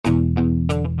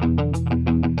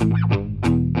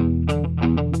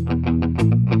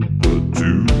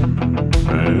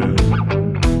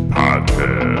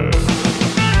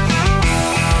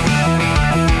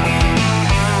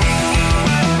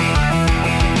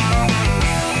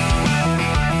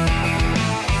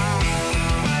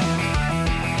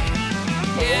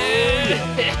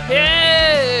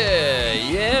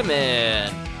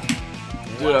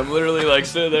I'm literally like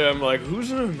sitting there. I'm like, who's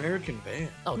an American band?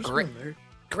 Oh, Who's great. an American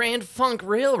Grand Funk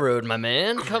Railroad, my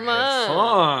man. Come on.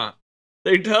 Funk?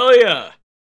 They tell ya.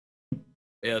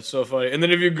 Yeah, it's so funny. And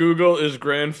then if you Google, is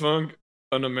Grand Funk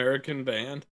an American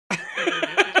band?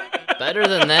 Better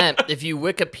than that, if you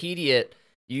Wikipedia it,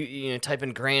 you type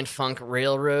in Grand Funk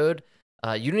Railroad,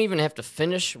 you don't even have to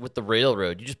finish with the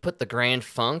railroad. You just put the Grand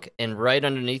Funk, and right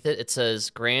underneath it, it says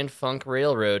Grand Funk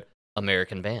Railroad,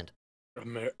 American band.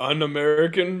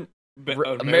 American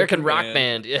rock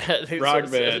band. Yeah. Rock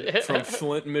band from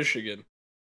Flint, Michigan.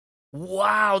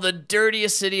 Wow, the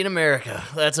dirtiest city in America.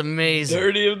 That's amazing.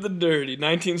 Dirty of the dirty.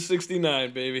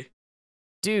 1969, baby.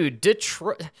 Dude,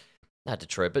 Detroit. Not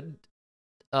Detroit, but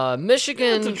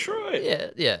Michigan. Yeah,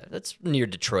 Detroit. Yeah, that's near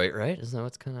Detroit, right? Isn't that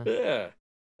what's kind of... Yeah.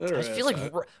 I feel like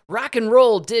rock and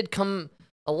roll did come...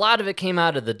 A lot of it came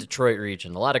out of the Detroit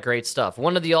region. A lot of great stuff.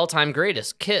 One of the all-time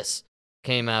greatest, Kiss,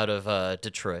 came out of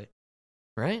Detroit.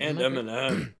 Right? And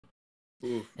Eminem.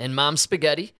 And Mom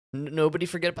Spaghetti. Nobody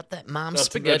forget about that. Mom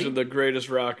Spaghetti. Not to mention the greatest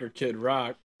rocker, Kid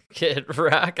Rock. Kid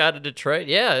Rock out of Detroit.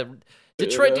 Yeah.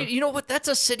 Detroit, dude, you know what? That's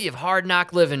a city of hard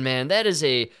knock living, man. That is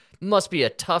must be a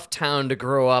tough town to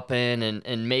grow up in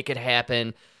and make it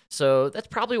happen. So that's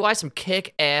probably why some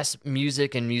kick-ass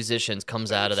music and musicians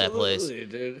comes out of that place.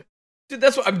 Dude.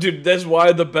 That's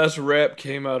why the best rap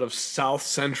came out of South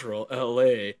Central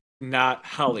LA, not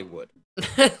Hollywood.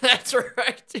 That's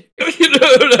right, dude. You know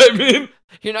what I mean?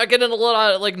 You're not getting a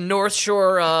lot of like North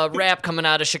Shore rap coming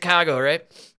out of Chicago, right?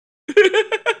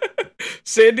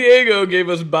 San Diego gave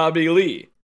us Bobby Lee.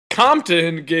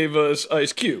 Compton gave us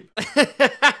Ice Cube.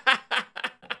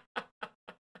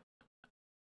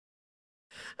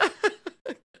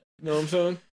 Know what I'm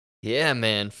saying? Yeah,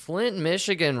 man. Flint,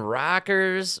 Michigan,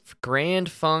 rockers, Grand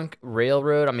Funk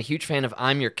Railroad. I'm a huge fan of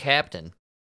I'm Your Captain,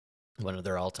 one of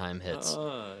their all-time hits.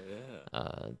 Oh, yeah.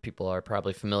 People are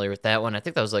probably familiar with that one. I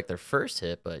think that was like their first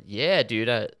hit, but yeah,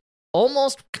 dude,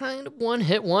 almost kind of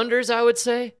one-hit wonders, I would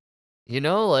say. You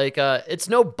know, like, it's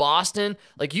no Boston.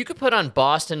 Like, you could put on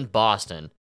Boston.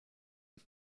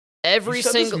 You've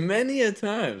said this many a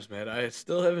times, man. I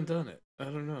still haven't done it. I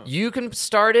don't know. You can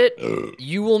start it.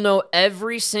 You will know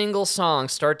every single song,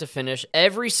 start to finish.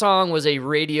 Every song was a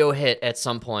radio hit at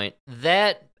some point.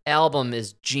 That album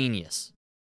is genius.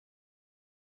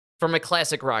 From a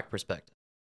classic rock perspective.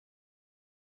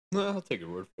 No, I'll take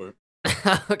your word for it.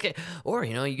 Okay. Or,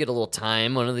 you get a little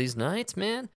time one of these nights,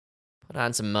 man. Put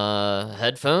on some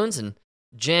headphones and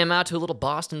jam out to a little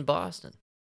Boston. Good album.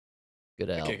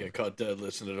 I can't get caught dead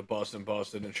listening to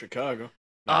Boston in Chicago.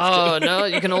 Oh, no,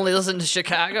 you can only listen to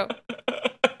Chicago?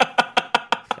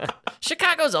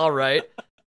 Chicago's all right.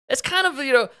 It's kind of,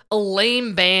 a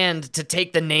lame band to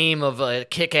take the name of a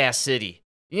kick-ass city.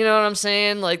 You know what I'm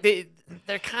saying? Like,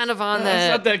 they're kind of on that...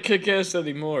 It's not that kick-ass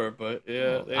anymore, but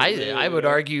yeah. I would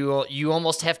argue you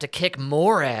almost have to kick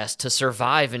more ass to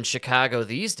survive in Chicago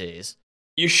these days.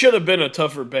 You should have been a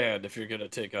tougher band if you're going to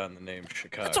take on the name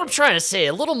Chicago. That's what I'm trying to say.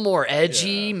 A little more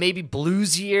edgy, maybe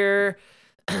bluesier.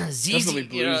 Definitely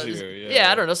bluesier,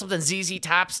 yeah. I don't know, something ZZ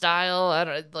Top style. I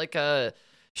don't like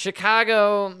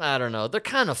Chicago. I don't know. They're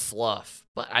kind of fluff,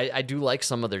 but I do like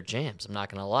some of their jams. I'm not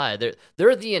gonna lie.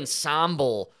 They're the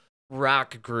ensemble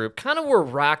rock group, kind of where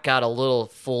rock got a little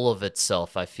full of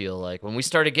itself. I feel like when we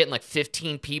started getting like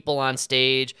 15 people on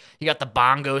stage, you got the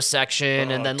bongo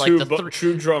section, and then like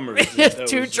two drummers,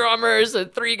 two drummers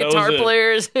and 3 guitar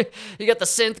players. You got the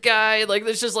synth guy. Like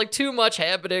there's just like too much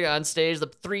happening on stage. The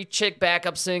 3 chick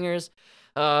backup singers.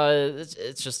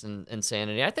 It's just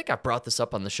insanity. I think I brought this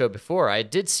up on the show before. I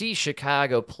did see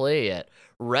Chicago play at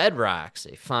Red Rocks,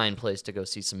 a fine place to go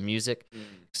see some music,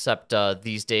 except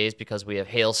these days because we have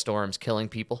hailstorms killing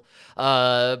people.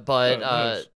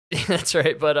 Nice. That's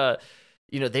right. But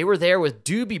they were there with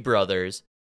Doobie Brothers.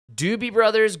 Doobie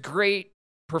Brothers, great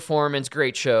performance,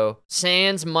 great show.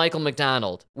 Sans Michael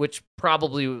McDonald, which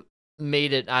probably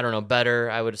made it, I don't know,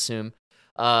 better, I would assume.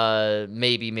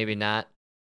 Maybe not.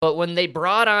 But when they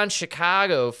brought on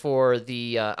Chicago for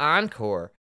the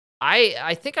encore,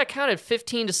 I think I counted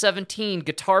 15 to 17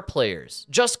 guitar players,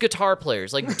 just guitar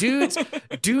players, like dudes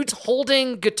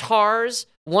holding guitars.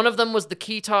 One of them was the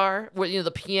keytar,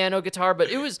 the piano guitar, but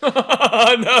it was no,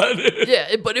 dude.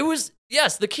 Yeah, but it was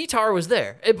the keytar was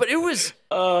there, but it was.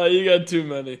 You got too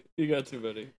many.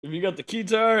 If you got the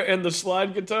keytar and the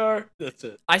slide guitar, that's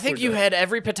it. I think you had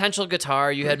every potential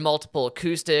guitar. You had multiple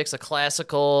acoustics, a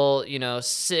classical,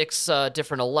 6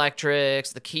 different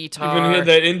electrics, the keytar. Even had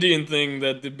that Indian thing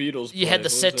that the Beatles played. You had the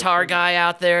sitar guy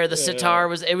out there. The sitar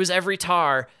was every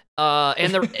tar,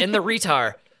 and the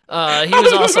retar. He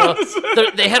was also.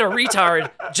 They had a retard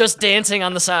just dancing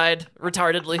on the side,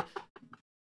 retardedly.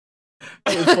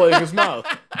 I was playing his mouth.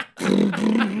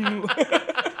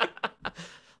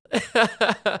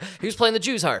 He was playing the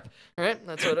Jew's harp. All right,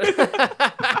 that's what.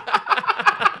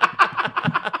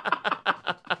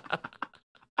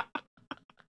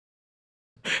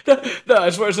 No, I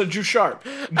swear I said Jew Sharp.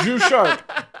 Jew Sharp.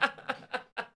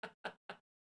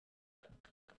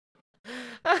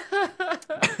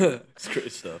 It's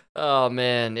great stuff. Oh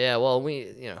man, yeah. Well,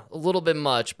 a little bit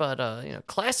much, but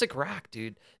classic rock,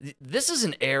 dude. This is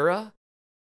an era.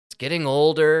 It's getting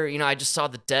older. I just saw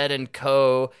the Dead and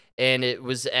Co. And it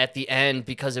was at the end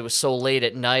because it was so late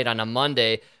at night on a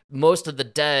Monday. Most of the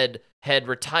Dead had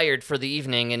retired for the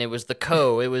evening, and it was the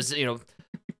Co. It was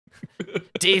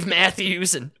Dave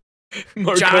Matthews and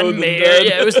Marco John Mayer. Dead.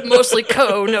 Yeah, it was mostly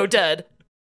Co. No Dead.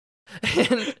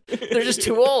 And they're just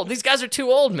too old. These guys are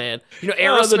too old, man.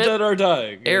 Aerosmith. The Dead are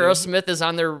dying. Aerosmith is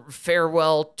on their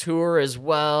farewell tour as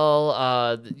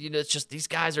well. It's just these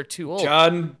guys are too old.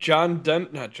 Not John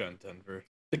Denver,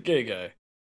 the gay guy.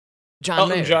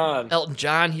 Elton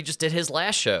John. He just did his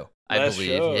last show, I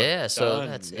believe. Show. Yeah, so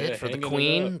that's it for the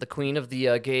queen of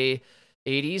the gay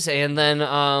 80s. And then,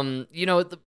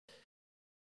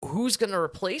 who's gonna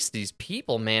replace these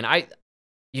people, man?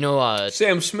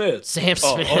 Sam Smith. Sam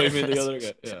Smith. Oh, you mean the other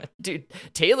guy? Yeah. Dude,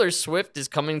 Taylor Swift is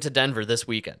coming to Denver this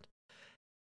weekend.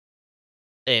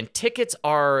 And tickets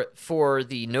are for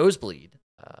the nosebleed,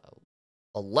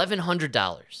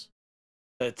 $1,100.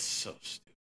 That's so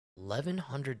stupid.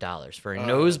 $1,100 for a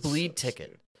nosebleed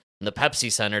ticket in the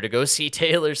Pepsi Center to go see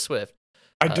Taylor Swift.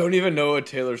 I don't even know a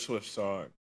Taylor Swift song.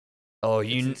 Oh,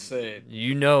 it's insane.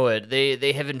 You know it.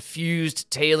 They have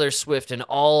infused Taylor Swift in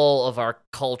all of our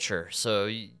culture. So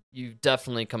you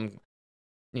definitely come,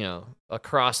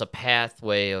 across a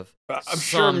pathway of. I'm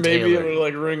sure maybe Taylor. it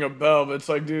would ring a bell, but it's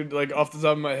like, dude, off the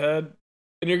top of my head,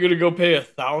 and you're gonna go pay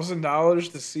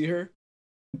 $1,000 to see her?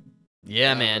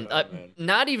 Yeah, man.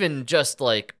 Not even just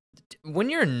when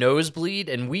you're a nosebleed,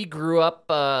 and we grew up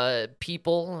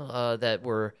people that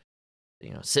were.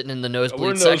 Sitting in the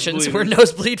nosebleed sections. We're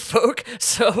nosebleed folk,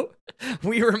 so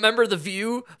we remember the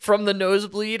view from the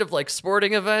nosebleed of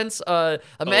sporting events.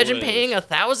 Imagine paying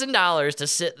 $1,000 to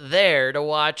sit there to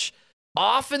watch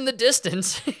off in the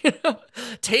distance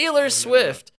Taylor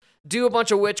Swift do a bunch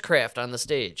of witchcraft on the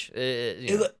stage.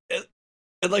 And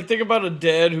think about a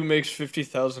dad who makes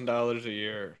 $50,000 a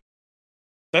year.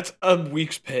 That's a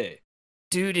week's pay.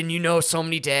 Dude, and so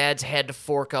many dads had to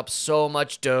fork up so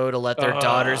much dough to let their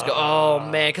daughters go. Oh,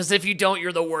 man, because if you don't,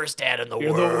 you're the worst dad in the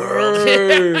world. The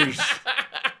worst.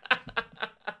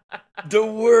 The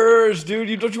worst,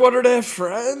 dude. Don't you want her to have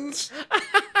friends?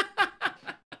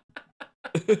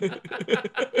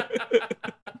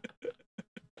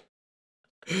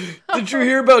 Did you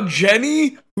hear about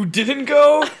Jenny, who didn't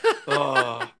go?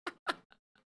 Oh.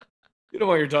 You don't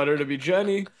want your daughter to be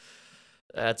Jenny.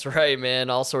 That's right, man.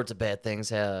 All sorts of bad things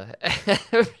have.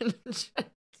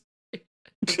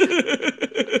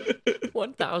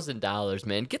 $1,000,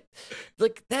 man.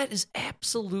 That is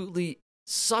absolutely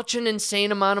such an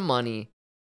insane amount of money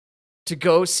to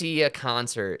go see a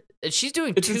concert. And she's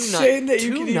doing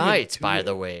two nights, by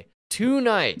the way. 2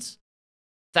 nights.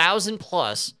 1,000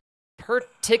 plus per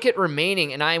ticket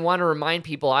remaining. And I want to remind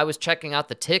people, I was checking out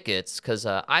the tickets because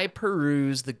I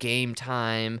peruse the Game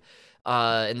Time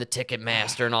and the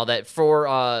Ticketmaster and all that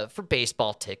for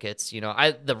baseball tickets.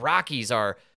 The Rockies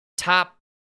are top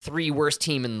 3 worst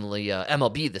team in the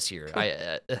MLB this year.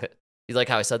 You like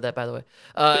how I said that, by the way?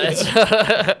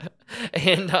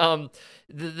 And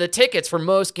the tickets for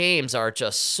most games are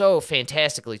just so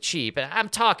fantastically cheap. And I'm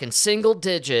talking single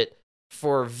digit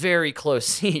for very close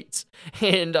seats.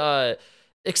 And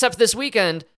except this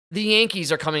weekend, the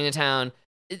Yankees are coming to town.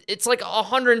 It's like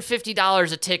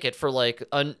 $150 a ticket for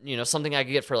something I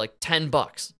could get for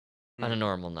 $10 on a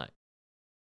normal night.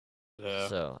 Yeah.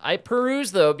 So I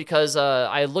peruse though because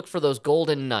I look for those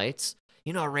golden nights.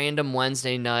 A random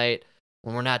Wednesday night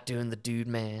when we're not doing the dude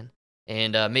man,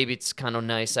 and maybe it's kind of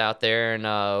nice out there,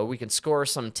 and we can score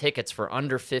some tickets for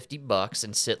under $50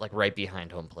 and sit right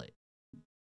behind home plate.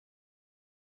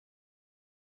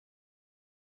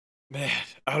 Man,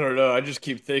 I don't know. I just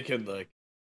keep thinking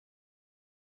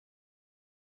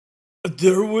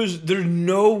there's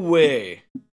no way.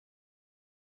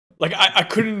 I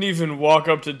couldn't even walk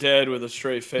up to Dad with a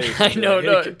straight face. I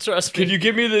know, trust me. Can you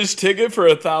give me this ticket for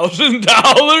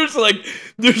 $1,000?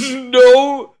 There's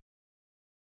no.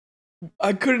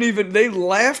 I couldn't even. They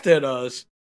laughed at us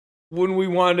when we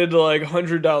wanted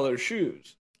 $100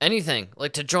 shoes. Anything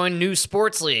to join new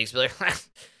sports leagues. Be like, where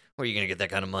are you gonna get that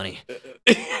kind of money?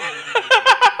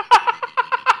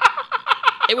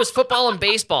 It was football and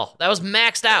baseball. That was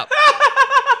maxed out.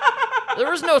 There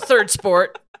was no third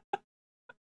sport.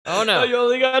 Oh no! You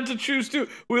only got to choose two.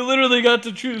 We literally got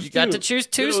to choose. You got to choose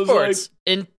two sports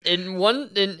in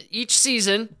each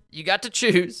season. You got to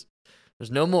choose.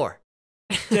 There's no more.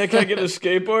 Yeah, can I get a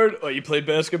skateboard? Oh, you play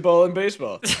basketball and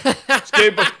baseball.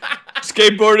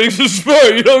 Skateboarding's a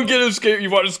sport. You don't get a skate. You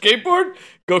want a skateboard?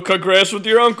 Go cut grass with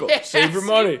your uncle. Yes. Save your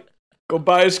money. Go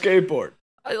buy a skateboard.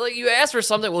 You asked for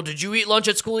something. Well, did you eat lunch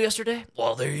at school yesterday?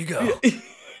 Well, there you go.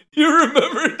 You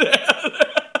remember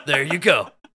that? There you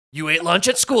go. You ate lunch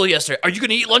at school yesterday. Are you going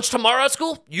to eat lunch tomorrow at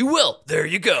school? You will. There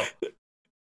you go.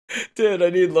 Dad, I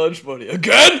need lunch money.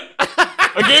 Again?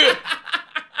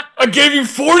 I gave you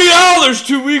 $40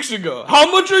 2 weeks ago.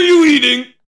 How much are you eating?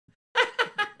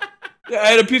 Yeah,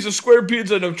 I had a piece of square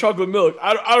pizza and chocolate milk.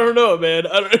 I don't know, man.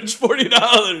 It's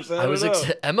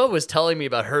 $40. Emma was telling me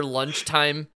about her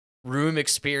lunchtime room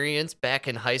experience back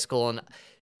in high school, and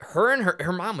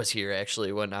her mom was here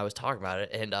actually when I was talking about it,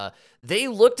 and they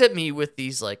looked at me with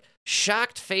these like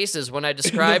shocked faces when I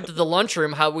described the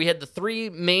lunchroom, how we had the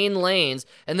 3 main lanes,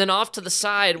 and then off to the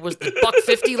side was the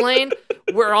 $1.50 lane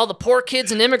where all the poor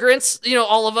kids and immigrants,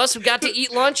 all of us who got to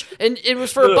eat lunch, and it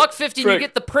was for $1.50. You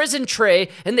get the prison tray,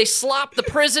 and they slop the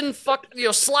prison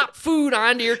slop food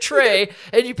onto your tray,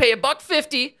 and you pay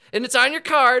 $1.50. And it's on your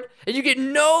card, and you get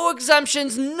no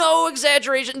exemptions, no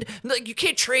exaggeration. Like, you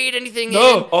can't trade anything in.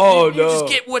 You just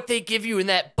get what they give you in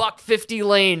that $1.50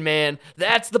 lane, man.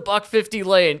 That's the $1.50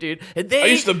 lane, dude. And I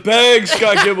used to beg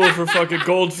Scott Gibble for fucking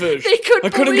goldfish. I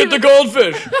couldn't get the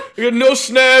goldfish. We had no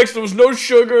snacks. There was no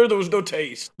sugar. There was no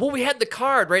taste. Well, we had the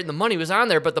card, right, and the money was on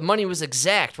there, but the money was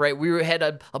exact, right? We had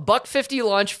a $1.50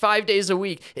 lunch 5 days a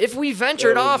week. If we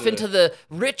ventured off into the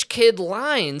rich kid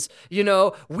lines,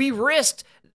 we risked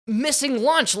missing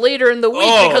lunch later in the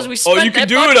week because we spent you can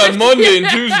do it on Monday and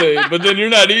Tuesday, but then you're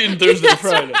not eating Thursday and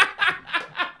Friday.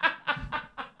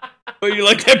 But you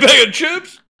like that bag of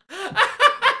chips? I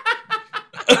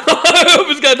hope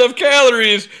it's got enough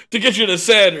calories to get you to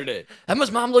Saturday.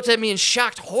 Emma's mom looked at me in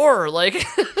shocked horror, like,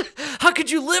 how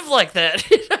could you live like that?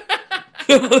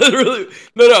 Really?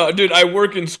 No, dude, I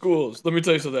work in schools. Let me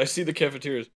tell you something. I see the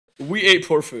cafeterias. We ate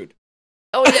poor food.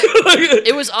 Oh yeah,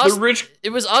 it was us. It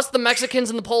was us, the Mexicans,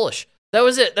 and the Polish. That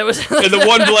was it. And the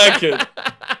one black kid.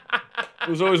 There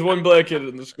was always one black kid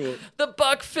in the school. The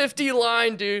 $1.50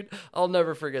 line, dude. I'll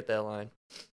never forget that line.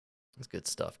 It's good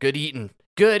stuff. Good eating,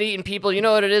 people. You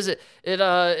know what it is?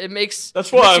 It makes.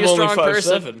 That's why I'm you a only strong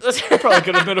 5'7". I probably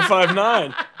could have been a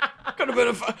 5'9". I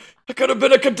could have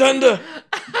been a contender.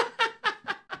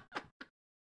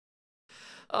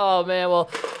 Oh man, well,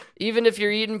 even if you're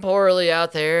eating poorly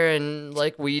out there, and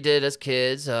like we did as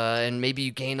kids, and maybe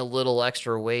you gain a little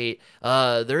extra weight,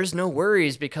 there's no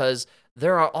worries, because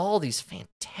there are all these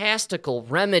fantastical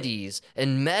remedies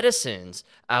and medicines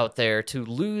out there to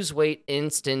lose weight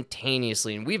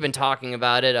instantaneously. And we've been talking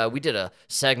about it. We did a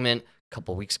segment a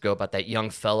couple weeks ago about that young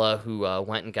fella who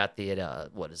went and got the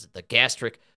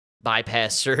gastric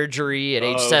bypass surgery at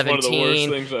age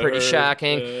 17. Pretty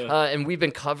shocking. Yeah. And we've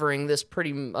been covering this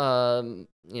pretty well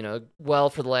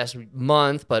for the last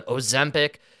month, but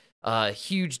Ozempic,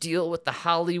 huge deal with the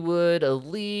Hollywood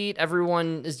elite.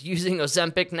 Everyone is using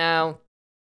Ozempic now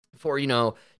for,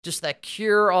 just that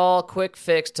cure-all quick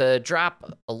fix to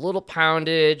drop a little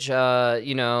poundage,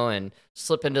 and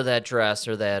slip into that dress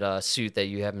or that suit that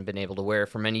you haven't been able to wear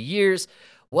for many years.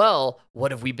 Well,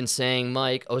 what have we been saying,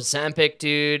 Mike? Ozempic,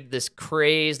 dude, this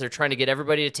craze. They're trying to get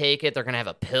everybody to take it. They're going to have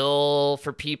a pill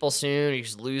for people soon. You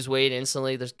just lose weight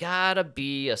instantly. There's got to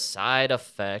be a side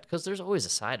effect, because there's always a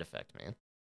side effect, man.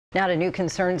 Now to new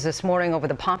concerns this morning over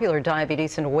the popular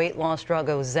diabetes and weight loss drug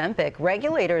Ozempic.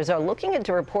 Regulators are looking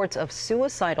into reports of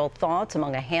suicidal thoughts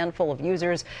among a handful of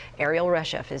users. Ariel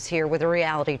Reshef is here with a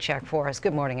reality check for us.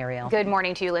 Good morning, Ariel. Good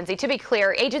morning to you, Lindsay. To be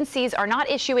clear, agencies are not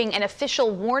issuing an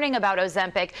official warning about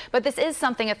Ozempic, but this is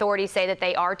something authorities say that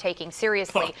they are taking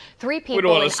seriously. 3 people. We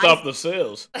don't want to stop the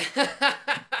sales.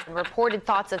 Reported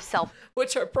thoughts of self,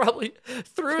 which are probably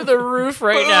through the roof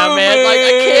right now, man. Like, I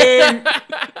can't.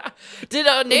 Did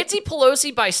Nancy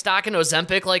Pelosi buy stock in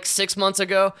Ozempic like 6 months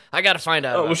ago? I gotta find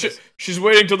out. She's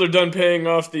waiting till they're done paying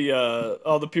off the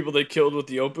all the people they killed with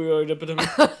the opioid epidemic.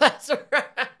 That's right.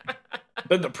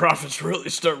 Then the profits really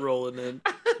start rolling in.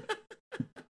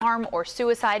 Harm or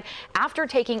suicide after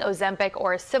taking Ozempic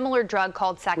or a similar drug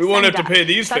called Saxenda. We won't have to pay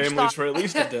these families for at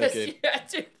least a decade. Yeah,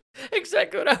 dude.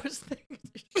 Exactly what I was thinking.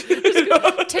 It's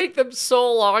gonna take them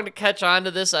so long to catch on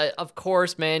to this. Of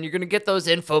course, man, you're gonna get those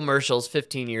infomercials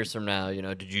 15 years from now.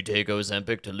 Did you take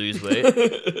Ozempic to lose weight?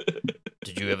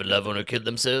 Did you ever love one who killed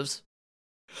themselves?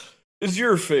 Is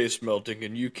your face melting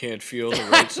and you can't feel the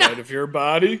right side of your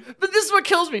body? But this is what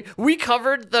kills me. We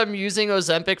covered them using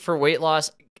Ozempic for weight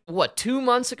loss what, 2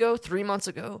 months ago, 3 months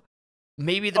ago,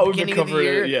 maybe the beginning of the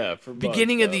year. Yeah, for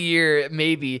beginning of the year,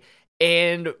 maybe.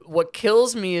 And what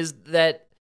kills me is that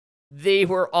they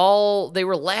were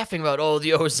laughing about, oh,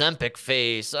 the Ozempic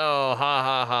face. Oh, ha,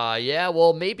 ha, ha. Yeah,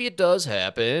 well, maybe it does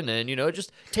happen. And,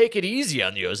 just take it easy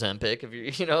on the Ozempic.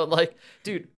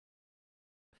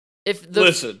 If dude.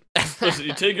 Listen,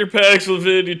 you take your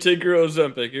Paxlovid, you take your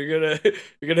Ozempic. You're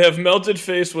gonna have melted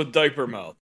face with diaper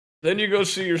mouth. Then you go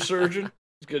see your surgeon.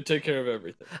 He's gonna take care of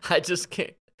everything. I just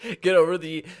can't get over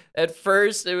at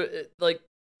first, there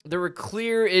were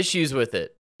clear issues with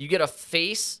it. You get a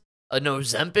face, an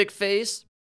Ozempic face,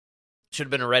 should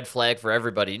have been a red flag for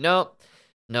everybody. No,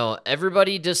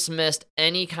 everybody dismissed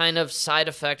any kind of side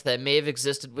effect that may have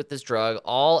existed with this drug.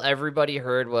 All everybody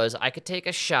heard was, I could take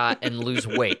a shot and lose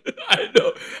weight.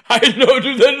 I know,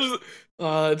 dude. That is,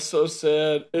 it's so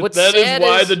sad.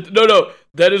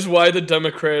 That is why the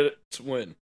Democrats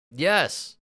win.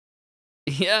 Yes,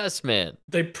 man.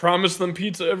 They promise them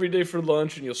pizza every day for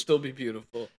lunch, and you'll still be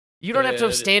beautiful. You don't have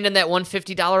to stand in that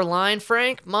 $150 line,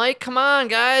 Frank. Mike, come on,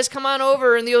 guys. Come on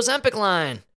over in the Ozempic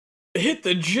line. Hit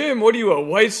the gym? What are you, a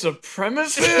white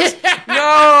supremacist?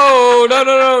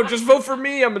 No. Just vote for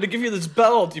me. I'm going to give you this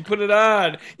belt. You put it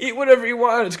on. Eat whatever you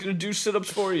want. It's going to do sit-ups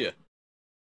for you.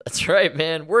 That's right,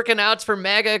 man. Working out's for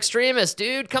MAGA extremists,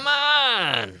 dude. Come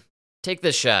on. Take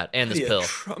this shot and this pill.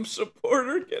 Trump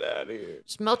supporter? Get out of here.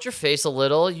 Just melt your face a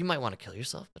little. You might want to kill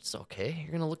yourself, but it's okay.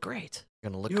 You're going to look great.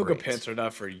 Yoga pants are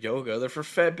not for yoga. They're for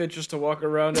fat bitches to walk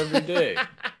around every day.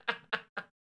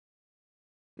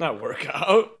 Not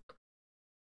workout.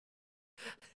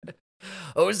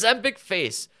 Ozempic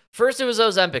face. First it was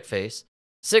Ozempic face.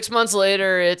 6 months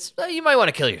later, it's, you might want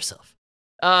to kill yourself.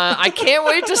 I can't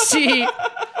wait to see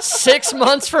 6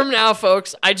 months from now,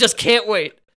 folks. I just can't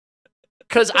wait.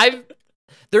 Because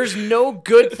there's no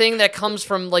good thing that comes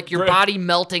from your body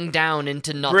melting down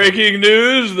into nothing. Breaking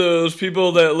news, those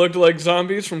people that looked like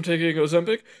zombies from taking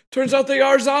Ozempic, turns out they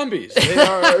are zombies. They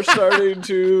are starting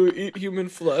to eat human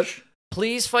flesh.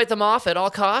 Please fight them off at all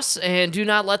costs, and do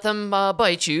not let them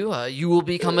bite you. You will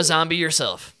become a zombie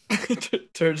yourself.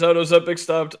 Turns out Ozempic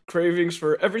stopped cravings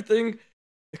for everything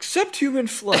except human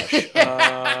flesh. It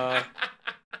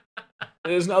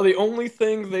is now the only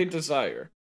thing they desire.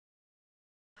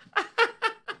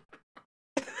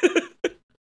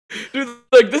 Dude,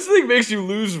 this thing makes you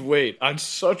lose weight on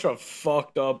such a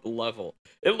fucked up level.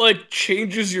 It,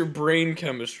 changes your brain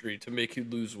chemistry to make you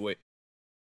lose weight.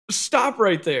 Stop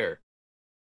right there.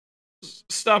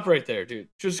 Stop right there, dude.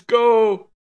 Just go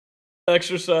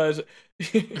exercise.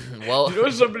 Well, you know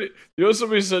what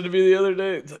somebody said to me the other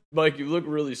day? Mike, you look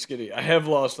really skinny. I have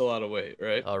lost a lot of weight,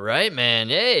 right? All right, man.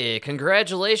 Hey,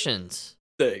 congratulations.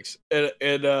 Thanks. And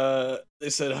they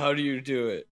said, how do you do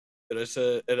it? And I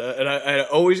said, and I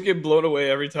always get blown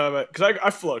away every time because I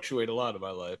fluctuate a lot in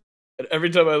my life. And every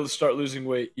time I start losing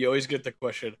weight, you always get the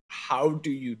question, how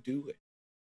do you do it?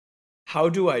 How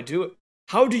do I do it?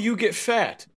 How do you get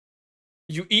fat?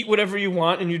 You eat whatever you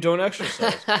want and you don't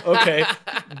exercise. Okay.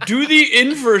 Do the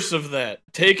inverse of that.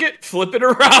 Take it, flip it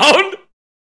around.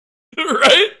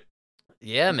 Right?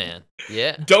 Yeah, man.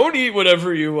 Yeah. Don't eat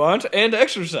whatever you want and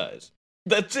exercise.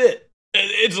 That's it.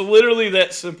 It's literally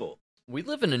that simple. We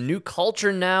live in a new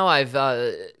culture now. I've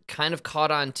kind of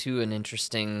caught on to an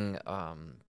interesting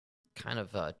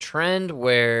trend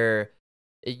where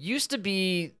it used to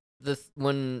be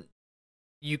when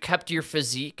you kept your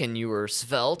physique and you were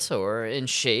svelte or in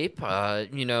shape,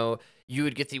 you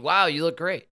would get the, wow, you look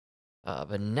great.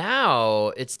 But now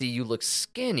it's the, you look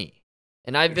skinny.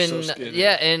 And I've been, so skinny.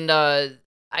 Yeah, and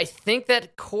I think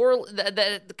that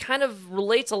that kind of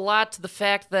relates a lot to the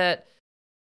fact that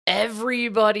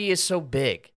everybody is so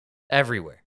big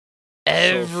everywhere.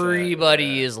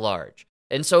 Everybody is large.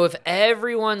 And so if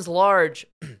everyone's large,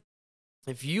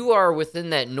 if you are within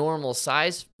that normal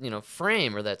size,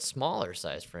 frame, or that smaller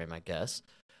size frame, I guess,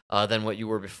 than what you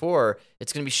were before,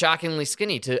 it's going to be shockingly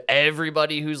skinny to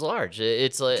everybody who's large.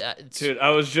 Dude, I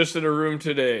was just in a room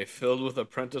today filled with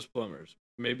apprentice plumbers,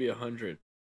 maybe 100,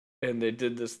 and they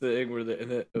did this thing where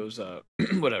it was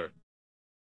whatever.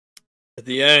 At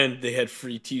the end, they had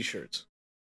free T-shirts.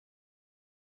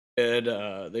 And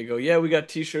they go, yeah, we got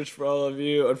T-shirts for all of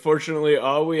you. Unfortunately,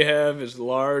 all we have is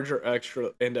large or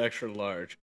extra and extra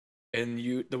large.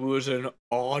 And there was an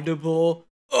audible,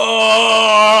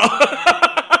 oh!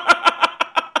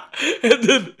 And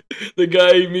then the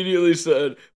guy immediately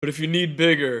said, but if you need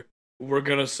bigger, we're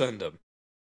going to send them.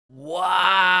 Wow.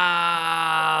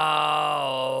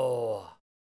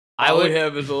 All we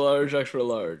have is a large, extra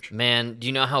large. Man, do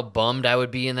you know how bummed I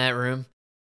would be in that room?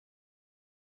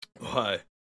 Why?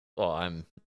 Well, I'm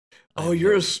Oh,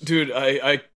 you're a dude.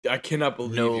 I cannot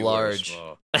believe no you large. are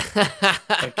small.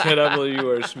 I cannot believe you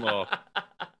are small.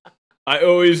 I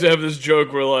always have this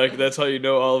joke where like that's how you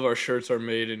know all of our shirts are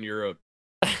made in Europe.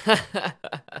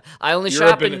 I only Europe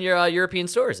shop in your European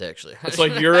stores, actually. It's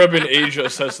like Europe and Asia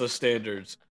sets the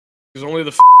standards. Because only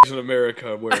the in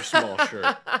America wear a small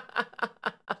shirt.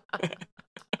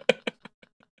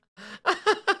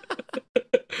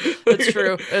 That's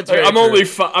true. That's like, I'm true. only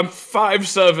I'm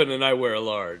 5'7" and I wear a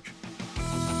large.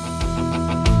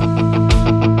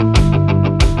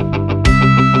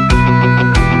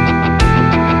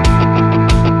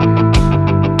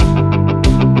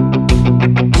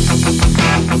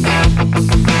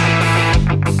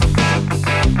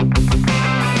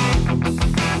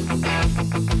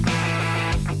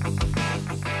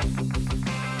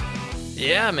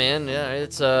 Yeah, man. Yeah,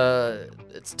 it's a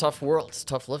tough world. It's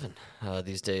tough living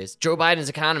these days. Joe Biden's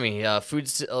economy.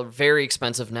 Food's very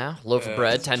expensive now. Loaf of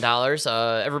bread,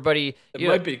 $10. Everybody. It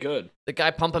might be good. The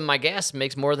guy pumping my gas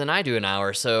makes more than I do an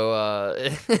hour, so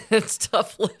it's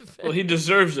tough living. Well, he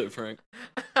deserves it, Frank.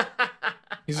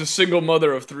 He's a single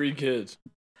mother of 3 kids.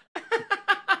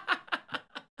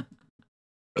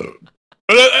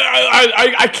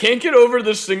 I can't get over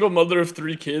this single mother of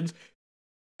 3 kids.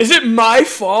 Is it my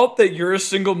fault that you're a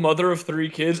single mother of 3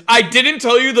 kids? I didn't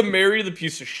tell you to marry the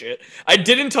piece of shit. I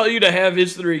didn't tell you to have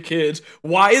his 3 kids.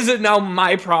 Why is it now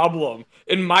my problem?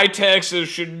 And my taxes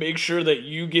should make sure that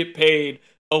you get paid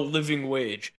a living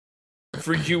wage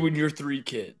for you and your 3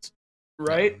 kids.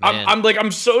 Right? Oh,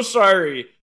 I'm so sorry.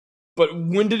 But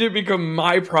when did it become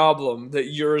my problem that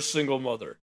you're a single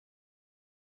mother?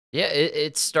 Yeah,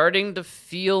 it's starting to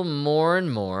feel more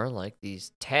and more like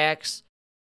these tax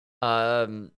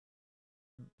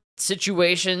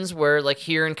situations where, like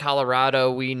here in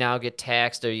Colorado, we now get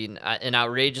taxed an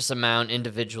outrageous amount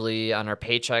individually on our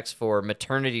paychecks for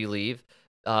maternity leave.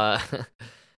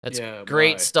 That's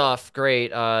great stuff.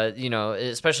 Great.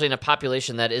 Especially in a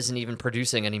population that isn't even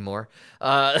producing anymore.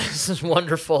 This is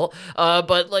wonderful.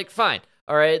 But like, fine.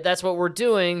 All right. That's what we're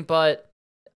doing. But,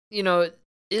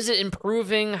 is it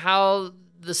improving how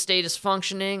the state is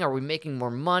functioning? Are we making more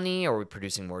money? Are we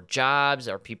producing more jobs?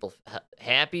 Are people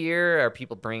happier? Are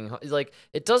people bringing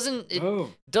it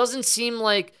doesn't seem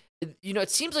like, it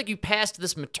seems like you passed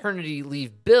this maternity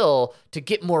leave bill to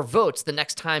get more votes the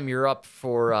next time you're up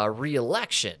for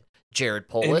re-election, Jared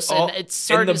Polis. And it's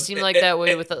starting to seem like that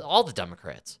way with all the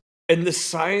Democrats. And the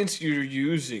science you're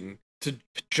using to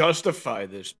justify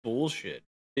this bullshit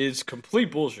is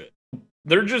complete bullshit.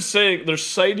 They're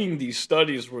citing these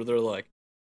studies where they're like,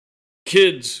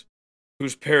 kids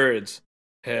whose parents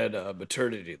had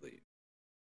maternity leave,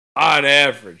 on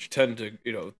average, tend to,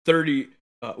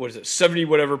 70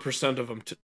 whatever percent of them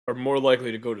are more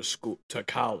likely to go to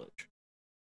college.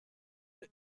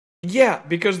 Yeah,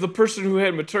 because the person who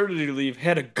had maternity leave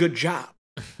had a good job.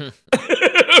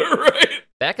 Right?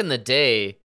 Back in the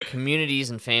day,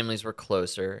 communities and families were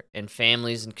closer, and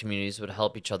families and communities would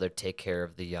help each other take care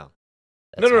of the young.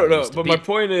 No. But my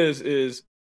point is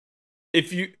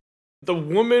if you, the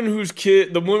woman whose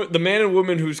kid, the man and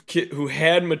woman whose kid who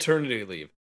had maternity leave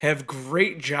have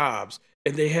great jobs,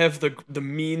 and they have the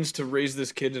means to raise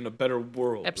this kid in a better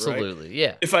world. Absolutely, right?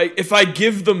 Yeah. If I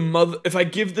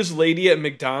give this lady at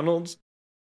McDonald's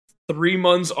 3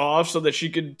 months off so that she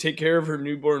could take care of her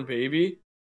newborn baby,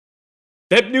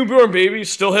 that newborn baby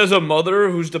still has a mother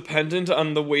who's dependent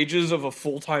on the wages of a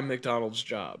full-time McDonald's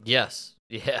job. Yes.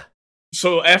 Yeah.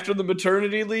 So after the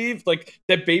maternity leave, like,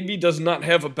 that baby does not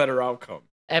have a better outcome.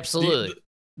 Absolutely.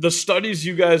 The studies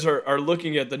you guys are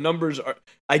looking at, the numbers are,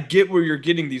 I get where you're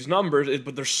getting these numbers,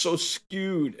 but they're so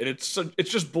skewed, and it's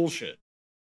just bullshit.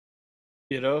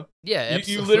 Yeah,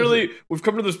 absolutely. You literally, we've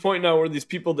come to this point now where these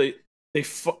people,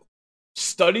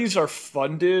 studies are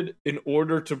funded in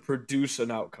order to produce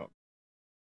an outcome.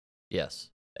 Yes,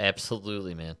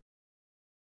 absolutely, man.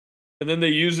 And then they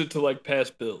use it to, like, pass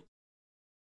bills.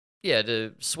 Yeah,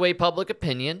 to sway public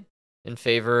opinion in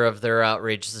favor of their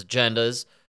outrageous agendas.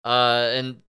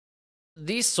 And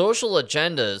these social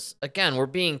agendas, again, we're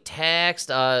being taxed.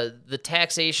 The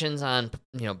taxations on,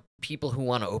 people who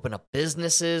want to open up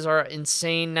businesses are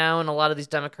insane now in a lot of these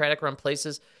Democratic-run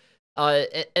places.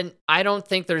 And I don't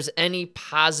think there's any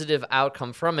positive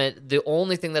outcome from it. The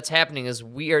only thing that's happening is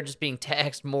we are just being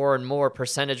taxed more and more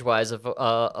percentage-wise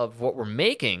of what we're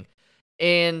making.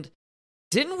 And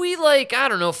didn't we,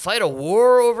 fight a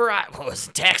war over, what was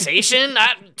it, taxation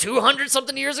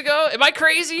 200-something years ago? Am I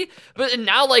crazy? But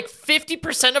now,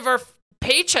 50% of our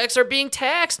paychecks are being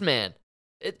taxed, man.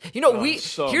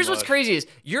 Here's what's crazy is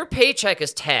your paycheck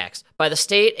is taxed by the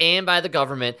state and by the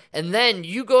government, and then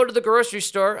you go to the grocery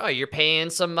store. Oh, you're paying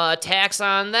some tax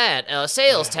on that,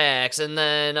 sales tax, and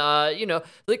then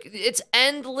it's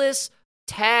endless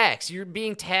tax. You're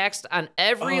being taxed on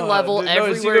every level,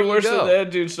 everywhere it's even worse you go. than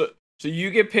that, dude. So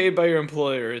you get paid by your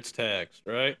employer. It's taxed,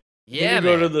 right? Yeah, then you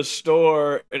go to the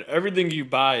store, and everything you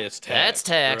buy is taxed. That's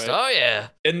taxed. Right? Oh, yeah.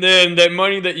 And then that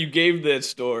money that you gave that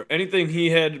store, anything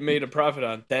he had made a profit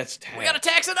on, that's taxed. We gotta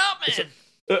tax it up, man.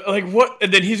 Like what?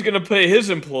 And then he's gonna pay his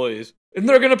employees, and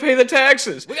they're gonna pay the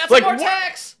taxes. We got some more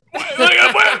tax.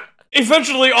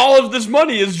 Eventually, all of this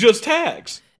money is just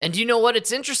tax. And you know what?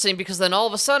 It's interesting because then all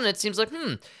of a sudden it seems like,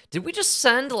 did we just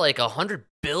send like $100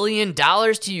 billion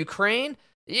to Ukraine?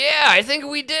 Yeah, I think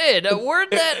we did.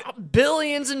 Where'd that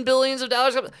billions and billions of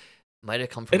dollars come? Might have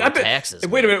come from taxes.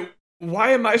 Wait a minute. Why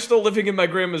am I still living in my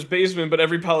grandma's basement, but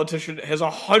every politician has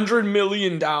 $100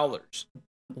 million?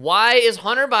 Why is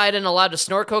Hunter Biden allowed to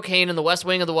snort cocaine in the West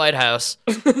Wing of the White House?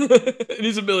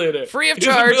 He's a millionaire. Free of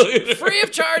charge. Free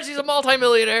of charge. He's a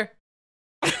multimillionaire.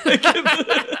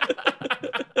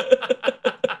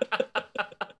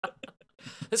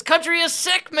 This country is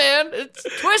sick, man. It's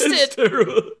twisted. It's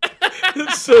terrible.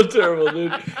 It's so terrible,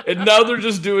 dude. And now they're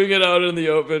just doing it out in the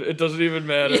open. It doesn't even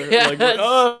matter. Yes.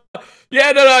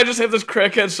 I just have this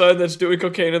crackhead son that's doing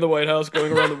cocaine in the White House,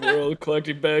 going around the world,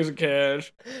 collecting bags of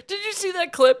cash. Did you see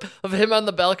that clip of him on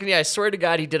the balcony? I swear to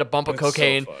God, he did a bump of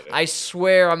cocaine. So funny. I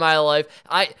swear on my life.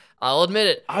 I'll admit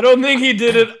it. I don't think he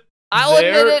did it.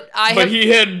 Admit it. He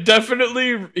had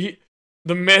definitely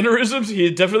the mannerisms. He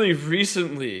had definitely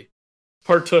recently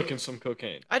partook in some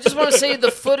cocaine. I just want to say the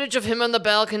footage of him on the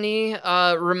balcony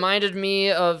reminded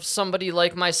me of somebody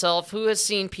like myself who has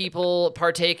seen people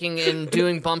partaking in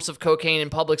doing bumps of cocaine in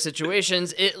public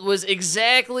situations. It was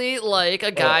exactly like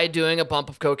a guy doing a bump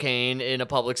of cocaine in a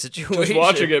public situation. Just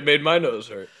watching it made my nose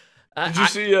hurt. Did you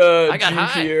see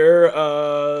Jean-Pierre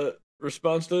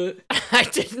response to it? I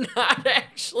did not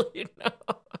actually know.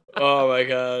 Oh my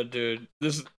god, dude.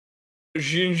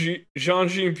 Jean-Pierre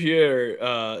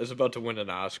is about to win an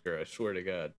Oscar, I swear to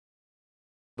God.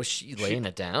 Was she laying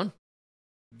it down?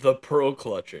 The pearl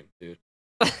clutching, dude.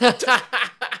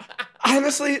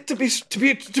 Honestly, to be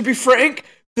frank,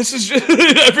 this is just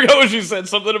I forgot what she said.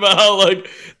 Something about how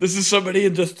this is somebody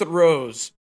in the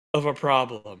throes of a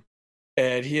problem,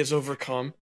 and he has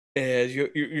overcome, and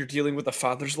you're dealing with a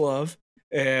father's love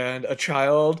and a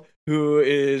child who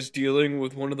is dealing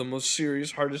with one of the most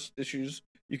serious, hardest issues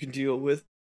you can deal with.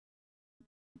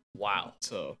 Wow.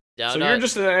 So you're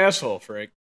just an asshole,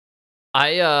 Frank.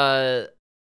 I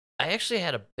actually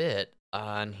had a bit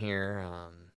on here.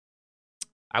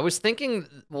 I was thinking,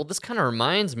 well, this kind of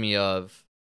reminds me of,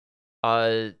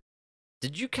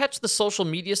 did you catch the social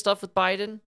media stuff with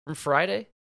Biden from Friday?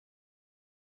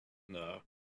 No.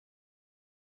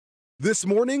 This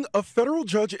morning, a federal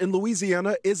judge in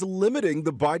Louisiana is limiting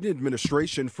the Biden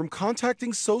administration from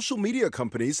contacting social media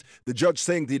companies, the judge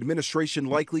saying the administration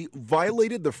likely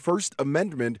violated the First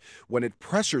Amendment when it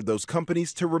pressured those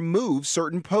companies to remove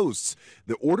certain posts.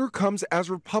 The order comes as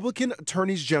Republican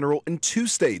attorneys general in 2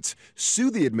 states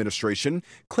sue the administration,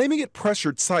 claiming it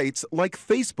pressured sites like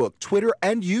Facebook, Twitter,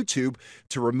 and YouTube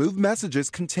to remove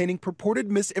messages containing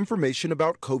purported misinformation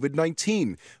about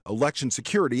COVID-19, election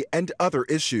security, and other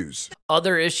issues.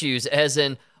 Other issues, as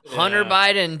in Hunter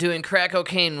Biden doing crack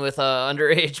cocaine with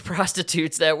underage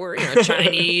prostitutes that were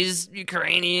Chinese,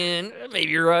 Ukrainian,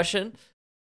 maybe Russian.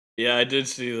 Yeah, I did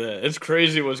see that. It's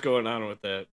crazy what's going on with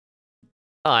that.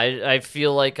 I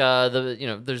feel like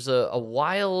there's a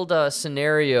wild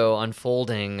scenario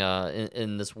unfolding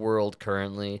in this world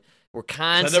currly. We're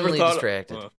constantly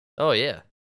distracted. Oh yeah.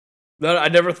 No, I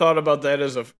never thought about that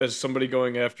as somebody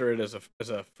going after it as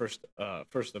a First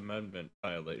Amendment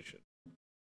violation.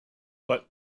 But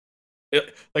a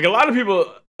lot of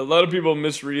people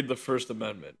misread the First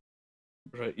Amendment.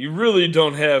 Right? You really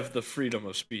don't have the freedom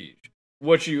of speech.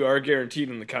 What you are guaranteed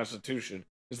in the Constitution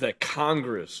is that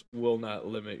Congress will not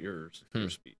limit your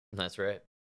speech. That's right.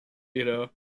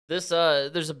 This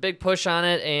there's a big push on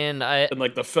it, and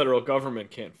the federal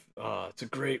government can't. It's a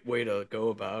great way to go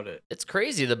about it. It's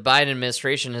crazy. The Biden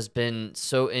administration has been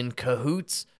so in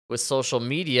cahoots with social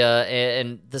media,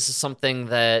 and this is something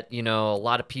that a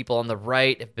lot of people on the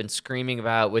right have been screaming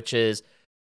about, which is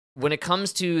when it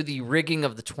comes to the rigging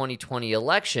of the 2020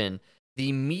 election,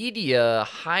 the media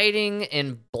hiding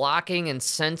and blocking and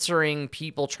censoring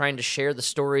people trying to share the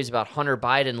stories about Hunter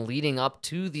Biden leading up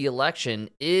to the election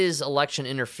is election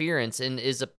interference and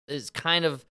is kind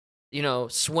of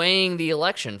swaying the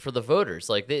election for the voters.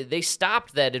 Like they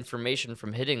stopped that information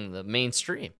from hitting the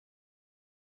mainstream.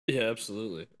 Yeah,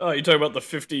 absolutely. Oh, you talking about the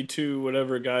 52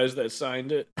 whatever guys that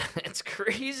signed it? It's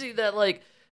crazy that, like,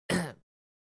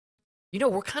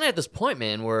 we're kind of at this point,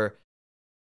 man, where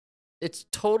it's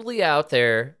totally out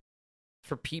there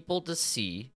for people to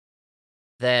see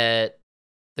that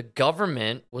the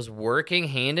government was working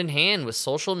hand in hand with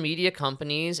social media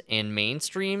companies and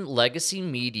mainstream legacy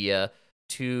media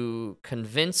to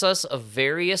convince us of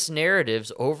various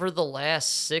narratives over the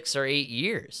last 6 or 8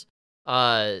 years.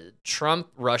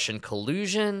 Trump-Russian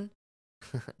collusion,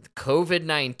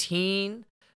 COVID-19.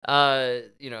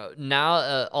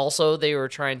 Now also they were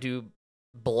trying to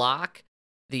block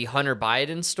the Hunter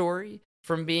Biden story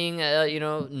from being,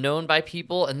 known by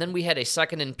people. And then we had a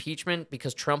second impeachment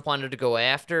because Trump wanted to go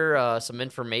after some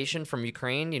information from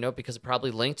Ukraine, because it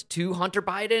probably linked to Hunter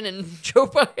Biden and Joe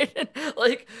Biden.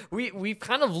 Like, we've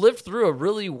kind of lived through a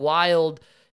really wild,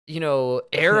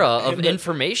 era of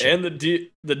information. And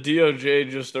the DOJ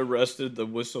just arrested the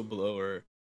whistleblower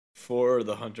for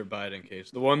the Hunter Biden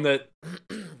case. The one that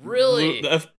really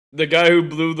the guy who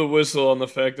blew the whistle on the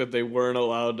fact that they weren't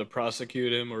allowed to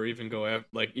prosecute him or even go after,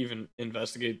 even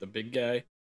investigate the big guy.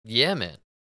 Yeah, man.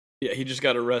 Yeah, he just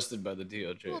got arrested by the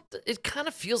DOJ. Well, it kind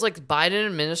of feels like the Biden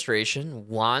administration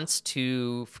wants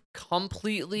to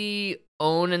completely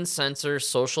own and censor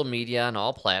social media on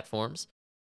all platforms.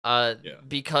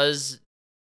 Because,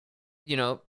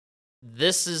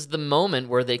 this is the moment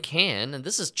where they can, and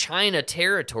this is China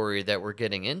territory that we're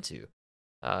getting into.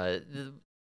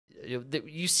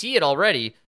 You see it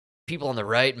already. People on the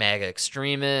right, MAGA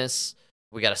extremists.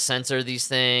 We got to censor these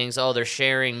things. Oh, they're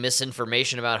sharing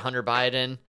misinformation about Hunter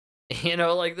Biden.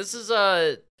 This is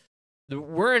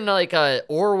we're in like a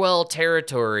Orwell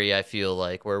territory, I feel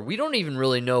like, where we don't even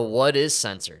really know what is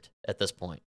censored at this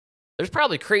point. There's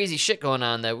probably crazy shit going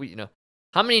on that we,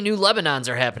 how many new Lebanons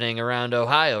are happening around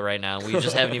Ohio right now? We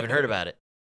just haven't even heard about it.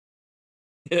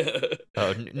 Yeah.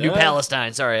 Oh, New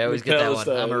Palestine. Sorry, I always get that one.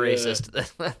 I'm a racist.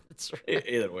 That's right.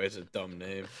 Either way, it's a dumb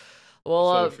name. Well,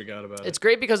 I forgot about it. It's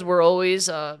great because we're always,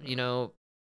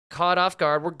 caught off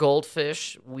guard. We're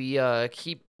goldfish. We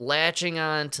keep latching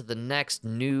on to the next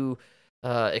new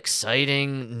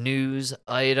exciting news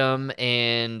item.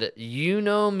 And you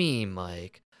know me,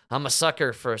 Mike. I'm a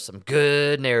sucker for some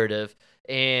good narrative.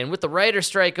 And with the writer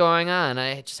strike going on,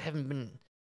 I just haven't been,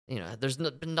 there's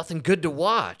been nothing good to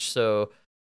watch. So,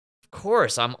 of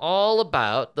course, I'm all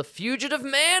about the fugitive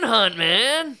manhunt,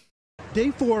 man.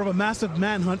 Day 4 of a massive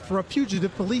manhunt for a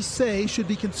fugitive police say should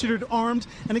be considered armed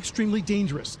and extremely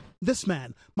dangerous. This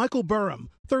man, Michael Burham,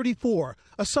 34,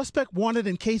 a suspect wanted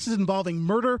in cases involving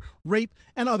murder, rape,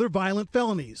 and other violent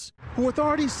felonies, who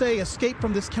authorities say escaped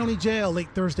from this county jail late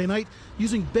Thursday night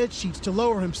using bed sheets to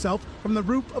lower himself from the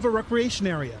roof of a recreation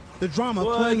area. The drama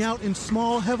playing out in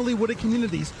small, heavily wooded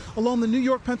communities along the New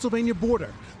York-Pennsylvania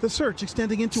border. The search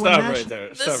extending into Stop a national... right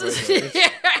there. Stop right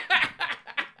there.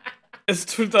 It's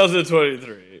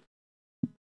 2023.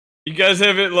 You guys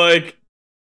haven't,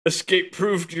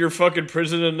 escape-proofed your fucking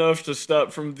prison enough to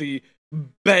stop from the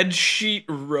bedsheet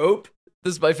rope?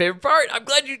 This is my favorite part. I'm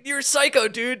glad you're psycho,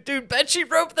 dude. Dude,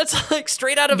 bedsheet rope, that's like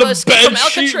straight out of Escape from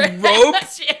Alcatraz. Rope?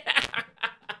 Yeah.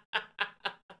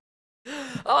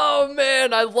 Oh,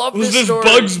 man, I love this story.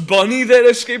 Was this Bugs Bunny that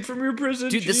escaped from your prison?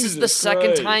 Dude, this is the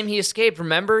second time he escaped.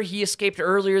 Remember? He escaped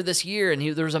earlier this year,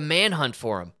 and there was a manhunt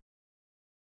for him.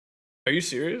 Are you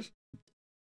serious?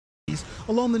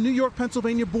 Along the New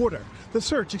York-Pennsylvania border, the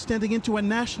search extending into a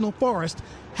national forest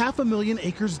 500,000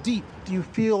 acres deep. Do you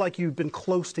feel like you've been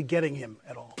close to getting him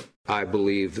at all? I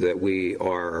believe that we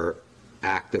are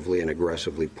actively and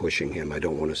aggressively pushing him. I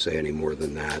don't want to say any more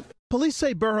than that. Police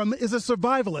say Burham is a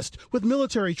survivalist with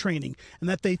military training and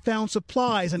that they found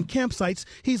supplies and campsites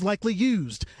he's likely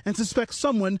used and suspect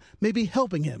someone may be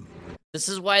helping him. This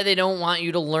is why they don't want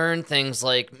you to learn things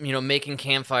like, making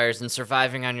campfires and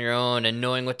surviving on your own and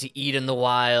knowing what to eat in the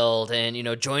wild and,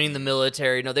 joining the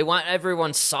military. They want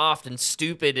everyone soft and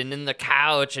stupid and in the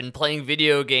couch and playing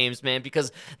video games, man,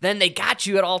 because then they got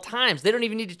you at all times. They don't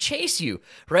even need to chase you,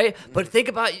 right? But think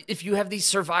about if you have these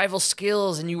survival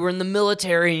skills and you were in the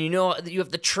military and you know that you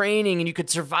have the training and you could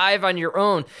survive on your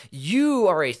own, you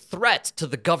are a threat to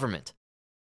the government.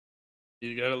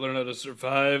 You gotta learn how to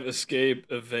survive, escape,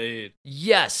 evade.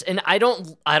 Yes, and I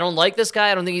don't like this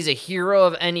guy. I don't think he's a hero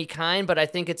of any kind, but I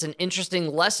think it's an interesting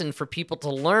lesson for people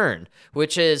to learn,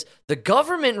 which is the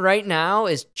government right now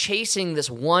is chasing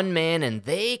this one man and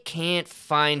they can't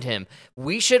find him.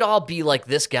 We should all be like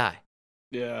this guy.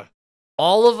 Yeah.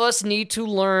 All of us need to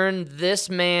learn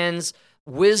this man's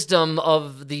wisdom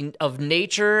of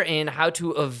nature and how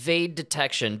to evade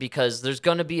detection, because there's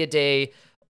going to be a day,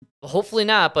 hopefully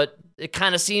not, but it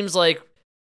kind of seems like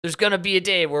there's going to be a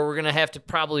day where we're going to have to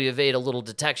probably evade a little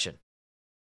detection.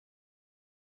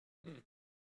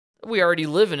 We already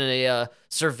live in a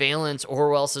surveillance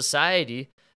Orwell society.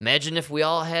 Imagine if we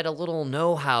all had a little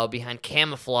know-how behind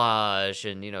camouflage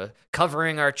and,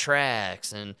 covering our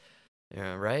tracks and,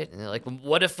 right? And like,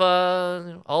 what if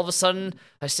all of a sudden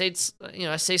I say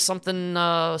something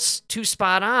too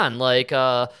spot on, like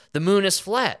the moon is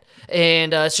flat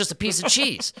and it's just a piece of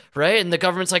cheese, right? And the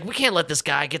government's like, we can't let this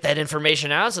guy get that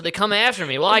information out, so they come after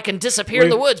me. Well, I can disappear in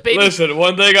the woods, baby. Listen,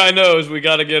 one thing I know is we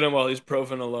got to get him while he's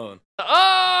profinolone.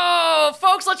 Oh,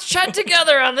 folks, let's chat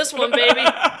together on this one, baby.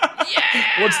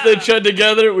 Yeah. Once they chat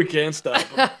together, we can't stop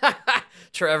him.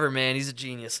 Trevor, man, he's a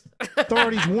genius.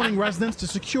 Authorities warning residents to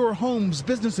secure homes,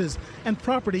 businesses, and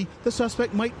property the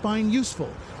suspect might find useful,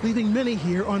 leaving many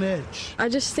here on edge. I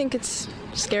just think it's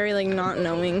scary, not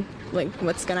knowing,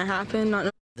 what's going to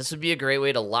happen. This would be a great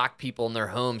way to lock people in their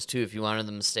homes, too, if you wanted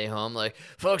them to stay home. Like,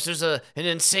 folks, there's an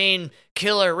insane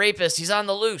killer rapist. He's on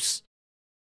the loose.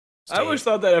 I always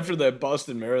thought that after that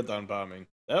Boston Marathon bombing.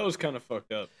 That was kind of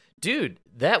fucked up. Dude,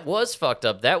 that was fucked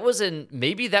up.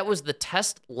 Maybe that was the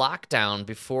test lockdown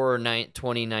before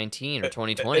 2019 or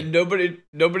 2020. And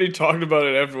nobody talked about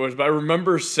it afterwards, but I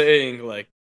remember saying,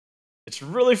 it's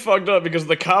really fucked up because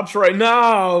the cops right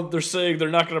now, they're saying they're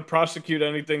not going to prosecute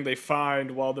anything they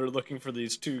find while they're looking for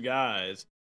these two guys.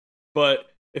 But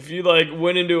if you,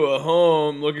 went into a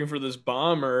home looking for this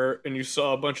bomber and you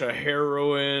saw a bunch of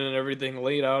heroin and everything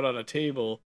laid out on a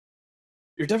table,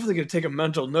 you're definitely going to take a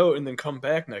mental note and then come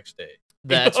back next day.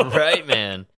 That's right,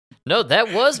 man. No,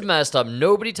 that was messed up.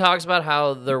 Nobody talks about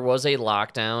how there was a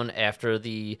lockdown after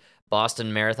the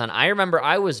Boston Marathon. I remember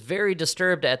I was very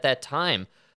disturbed at that time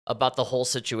about the whole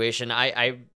situation.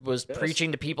 I was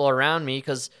preaching to people around me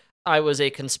because I was a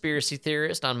conspiracy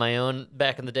theorist on my own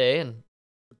back in the day, and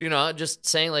just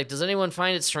saying, does anyone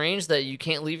find it strange that you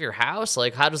can't leave your house?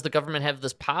 How does the government have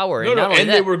this power? And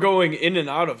they were going in and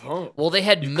out of homes. Well, they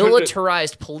had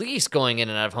militarized police going in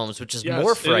and out of homes, which is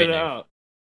more frightening. In and out.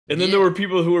 And then there were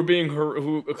people who were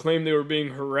who claimed they were being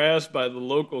harassed by the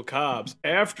local cops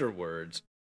afterwards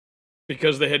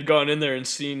because they had gone in there and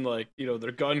seen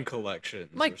their gun collections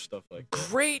or stuff like that.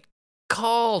 Great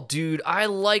call, dude. I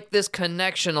like this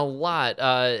connection a lot.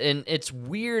 And it's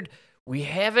weird. We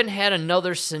haven't had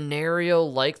another scenario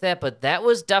like that, but that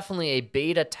was definitely a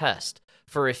beta test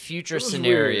for a future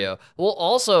scenario. Weird. Well,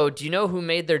 also, do you know who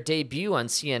made their debut on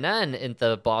CNN in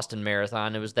the Boston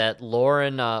Marathon? It was that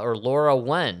Laura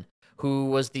Wen, who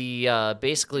was the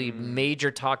basically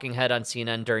major talking head on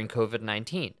CNN during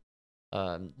COVID-19.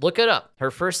 Look it up.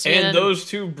 Her first CNN... And those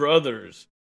two brothers,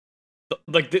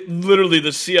 literally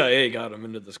the CIA got them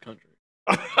into this country.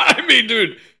 I mean,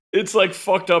 dude... It's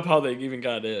fucked up how they even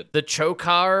got in. The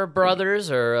Chokar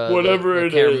brothers, or whatever it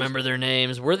is. I can't remember their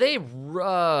names. Were they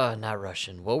not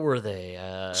Russian? What were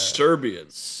they? Serbian.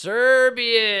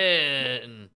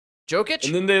 Jokic.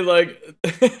 And then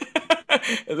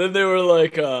they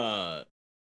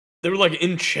were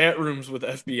in chat rooms with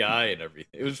FBI and everything.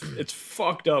 It's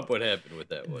fucked up what happened with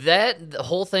that one. The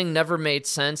whole thing never made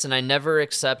sense, and I never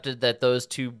accepted that those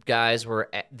two guys were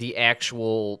the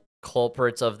actual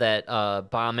culprits of that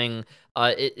bombing.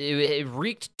 It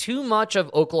reeked too much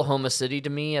of Oklahoma City to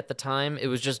me at the time. It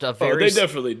was just a very... they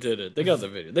definitely did it. They got the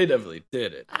video. They definitely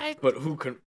did it. But who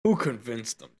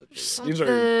convinced them to do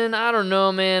it? I don't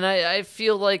know, man. I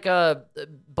feel like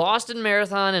Boston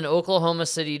Marathon and Oklahoma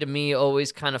City to me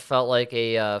always kind of felt like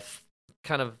a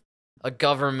kind of a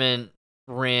government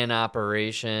ran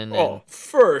operation. Oh,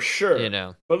 for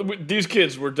sure. But these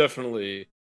kids were definitely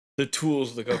the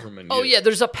tools the government used. Oh, yeah,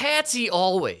 there's a patsy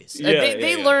always.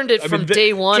 They learned it from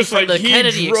day one from the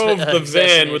Kennedy he drove the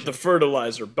van with the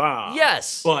fertilizer bomb.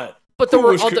 Yes. But there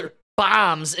were other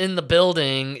bombs in the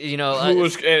building,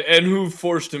 who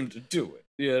forced him to do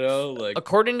it,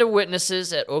 According to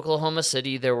witnesses at Oklahoma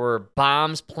City, there were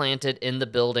bombs planted in the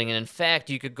building, and in fact,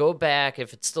 you could go back,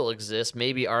 if it still exists,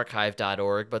 maybe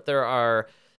archive.org, but there are...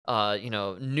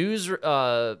 news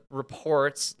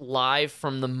reports live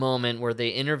from the moment where they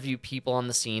interview people on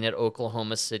the scene at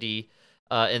Oklahoma City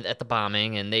at the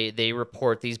bombing, and they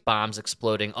report these bombs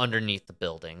exploding underneath the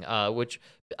building, which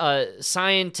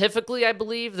scientifically, I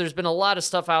believe, there's been a lot of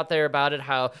stuff out there about it,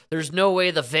 how there's no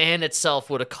way the van itself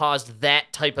would have caused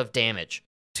that type of damage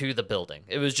to the building.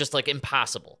 It was just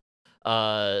impossible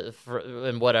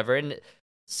and whatever. And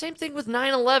same thing with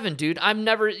 9/11, dude. I'm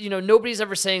never, nobody's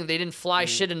ever saying they didn't fly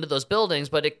shit into those buildings,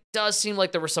 but it does seem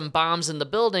like there were some bombs in the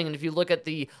building. And if you look at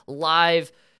the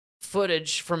live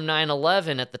footage from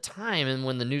 9/11 at the time and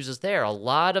when the news was there, a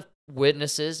lot of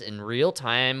witnesses in real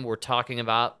time were talking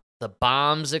about the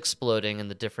bombs exploding in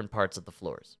the different parts of the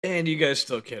floors. And you guys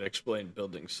still can't explain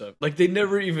Building 7. Like, they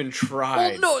never even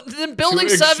tried. Well, no, then Building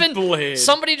 7, explain.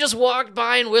 somebody just walked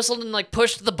by and whistled and, like,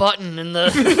 pushed the button and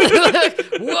the...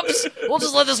 Whoops, we'll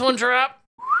just let this one drop.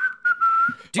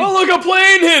 Dude, oh, look, a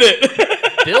plane hit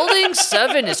it! Building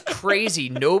 7 is crazy.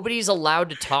 Nobody's allowed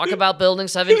to talk about Building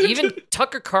 7. Even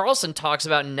Tucker Carlson talks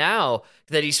about now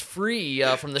that he's free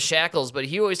from the shackles, but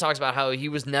he always talks about how he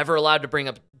was never allowed to bring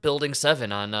up Building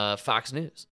 7 on Fox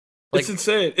News. Like, it's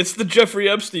insane. It's the Jeffrey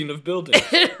Epstein of buildings.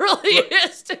 It really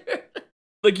is, dude.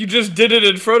 Like, you just did it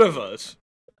in front of us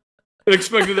and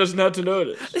expected us not to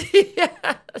notice.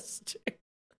 Yes, dude.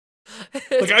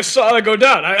 Like, I saw it go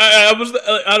down. I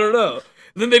I don't know.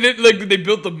 Then they did, like, they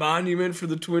built the monument for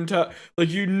the Twin Towers. Like,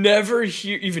 you never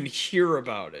even hear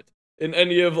about it in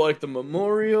any of, like, the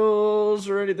memorials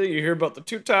or anything. You hear about the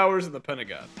 2 towers and the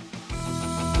Pentagon.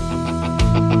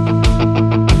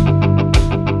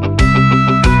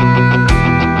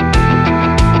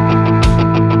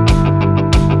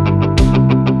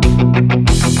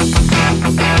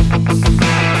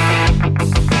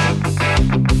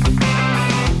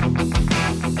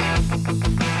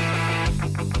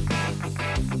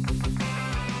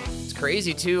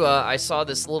 Crazy too. I saw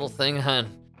this little thing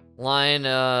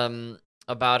online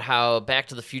about how Back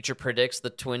to the Future predicts the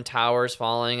Twin Towers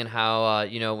falling, and how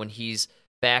when he's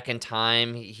back in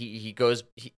time,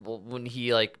 when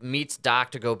he like meets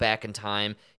Doc to go back in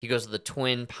time, he goes to the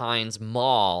Twin Pines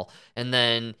Mall, and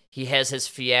then he has his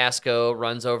fiasco,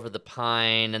 runs over the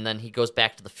pine, and then he goes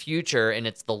back to the future, and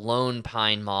it's the Lone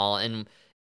Pine Mall. And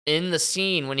in the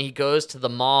scene when he goes to the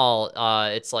mall,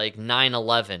 it's like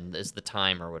 9/11 is the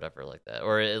time or whatever like that,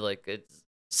 or it's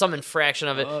some infraction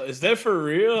of it. Is that for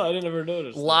real? I didn't ever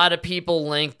notice. A lot of people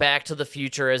link Back to the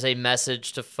Future as a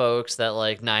message to folks that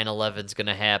like 9/11's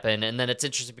gonna happen, and then it's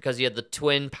interesting because you have the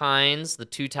Twin Pines, the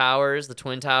 2 towers, the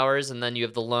Twin Towers, and then you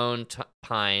have the Lone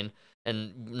Pine.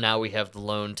 And now we have the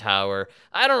Lone Tower.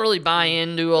 I don't really buy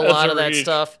into a lot of that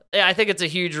stuff. Yeah, I think it's a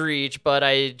huge reach, but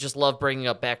I just love bringing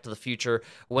up Back to the Future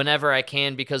whenever I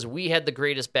can because we had the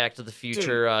greatest Back to the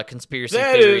Future conspiracy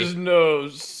theory. That is no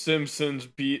Simpsons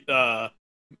beat.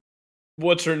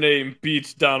 What's her name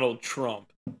beats Donald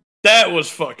Trump. That was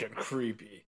fucking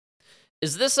creepy.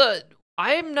 Is this I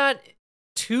am not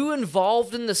too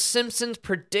involved in The Simpsons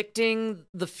predicting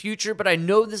the future, but I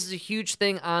know this is a huge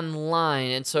thing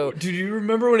online, and so... Do you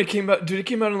remember when it came out? Dude, it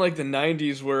came out in like the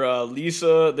 90s where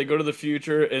Lisa, they go to the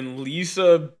future, and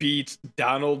Lisa beats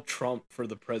Donald Trump for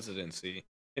the presidency.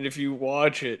 And if you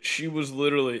watch it, it was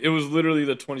literally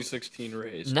the 2016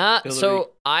 race. So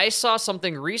I saw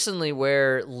something recently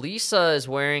where Lisa is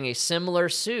wearing a similar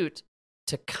suit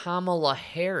to Kamala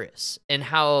Harris, and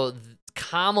how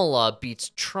Kamala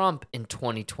beats Trump in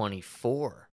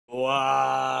 2024.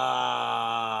 Wow.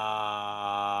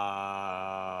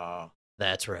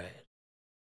 That's right.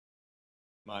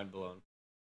 Mind blown.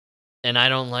 And I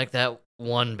don't like that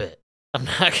one bit. I'm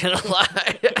not gonna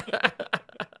lie.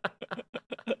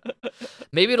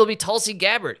 Maybe it'll be Tulsi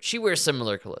Gabbard. She wears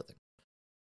similar clothing.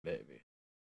 Maybe.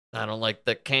 I don't like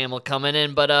the camel coming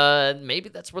in, but maybe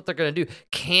that's what they're gonna do.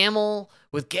 Camel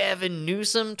with Gavin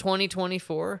Newsom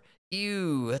 2024.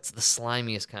 Ew, that's the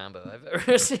slimiest combo I've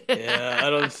ever seen. Yeah, I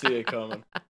don't see it coming.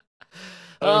 I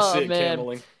don't see it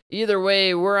cameling. Either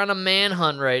way, we're on a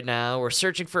manhunt right now. We're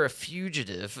searching for a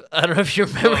fugitive. I don't know if you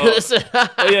remember this. Oh,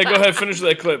 yeah, go ahead, finish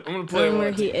that clip. I'm going to play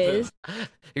where he is.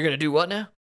 You're going to do what now?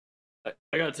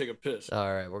 I got to take a piss.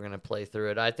 All right, we're going to play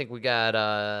through it. I think we got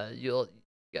you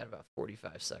got about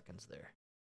 45 seconds there.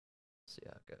 See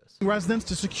how it goes. Residents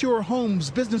to secure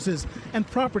homes, businesses, and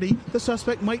property the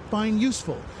suspect might find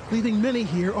useful, leaving many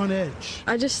here on edge.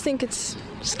 I just think it's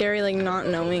scary, like not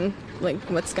knowing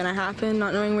what's gonna happen,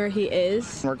 not knowing where he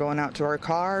is. We're going out to our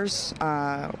cars.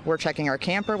 We're checking our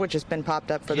camper, which has been popped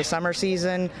up for the summer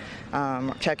season.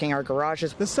 Checking our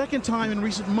garages. The second time in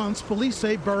recent months, police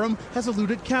say Burham has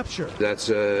eluded capture. That's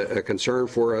a concern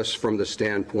for us from the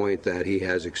standpoint that he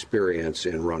has experience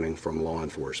in running from law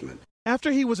enforcement.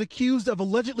 After he was accused of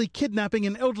allegedly kidnapping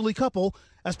an elderly couple,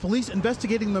 as police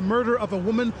investigating the murder of a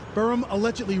woman Burham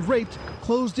allegedly raped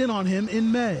closed in on him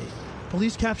in May.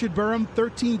 Police captured Burham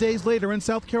 13 days later in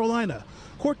South Carolina.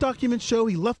 Court documents show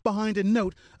he left behind a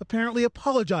note apparently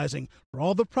apologizing for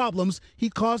all the problems he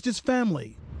caused his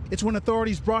family. It's when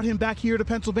authorities brought him back here to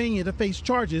Pennsylvania to face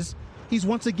charges. He's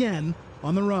once again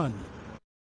on the run.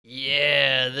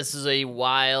 Yeah, this is a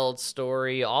wild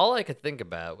story. All I could think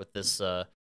about with this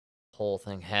whole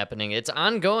thing happening, it's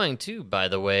ongoing too, by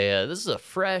the way. This is a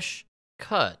fresh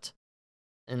cut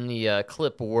in the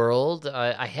clip world.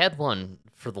 I had one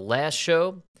for the last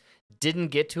show, didn't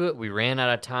get to it. We ran out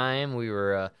of time. We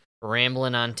were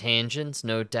rambling on tangents,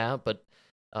 no doubt. But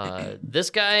this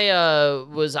guy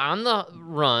was on the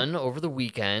run over the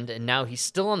weekend, and now he's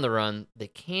still on the run. They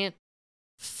can't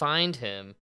find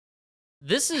him.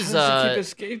 This is How does he keep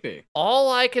escaping?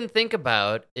 all I can think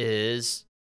about is,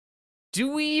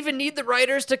 do we even need the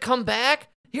writers to come back?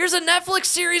 Here's a Netflix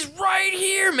series right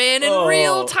here, man, in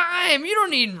real time. You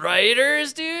don't need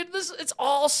writers, dude. It's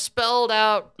all spelled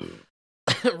out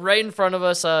right in front of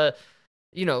us.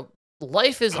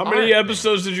 Life is How many art,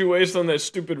 episodes did you waste on that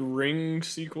stupid Ring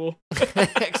sequel?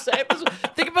 Exactly.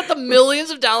 Think about the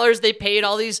millions of dollars they paid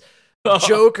all these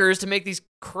jokers to make these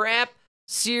crap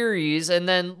series, and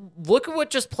then look at what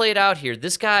just played out here.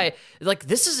 This guy, like,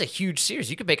 this is a huge series.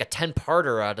 You could make a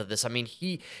 10-parter out of this. I mean,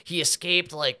 he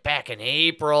escaped like back in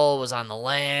April, was on the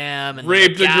lam, and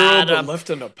raped a girl but left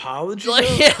an apology. Like,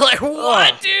 yeah, like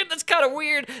what, dude? That's kind of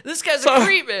weird. This guy's a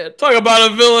creep, man. Talk about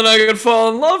a villain I could fall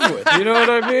in love with. You know what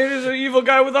I mean? He's an evil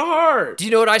guy with a heart. Do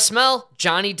you know what I smell?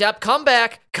 Johnny Depp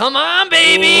comeback. Come on,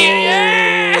 baby.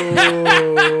 Yeah.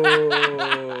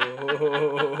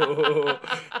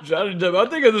 Johnny Depp. I'm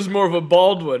thinking this is more of a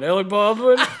Baldwin. Alec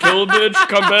Baldwin, kill a bitch,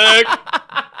 come back.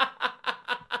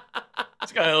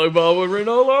 This guy Alec Baldwin written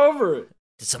all over it.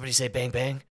 Did somebody say bang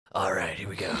bang? All right, here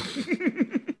we go.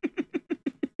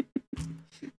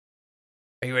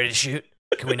 Are you ready to shoot?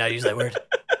 Can we not use that word?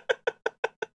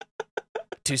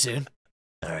 Too soon?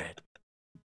 All right.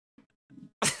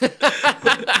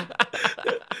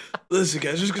 Listen,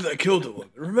 guys, just because I killed a woman,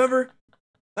 remember?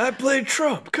 I played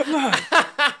Trump. Come on.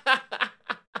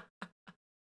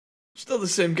 Still the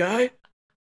same guy.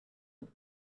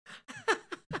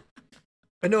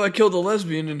 I know I killed a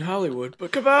lesbian in Hollywood,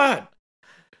 but come on.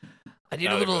 I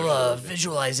need a little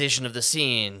visualization of the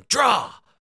scene. Draw!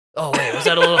 Oh, wait, was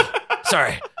that a little...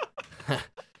 Sorry.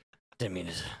 Didn't mean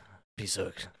to be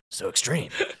so extreme.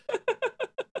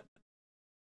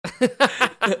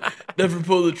 Never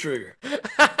pull the trigger.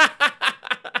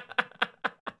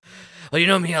 Well, you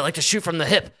know me, I like to shoot from the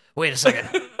hip. Wait a second.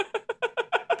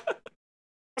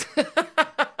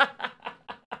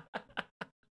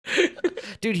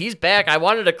 Dude, he's back. I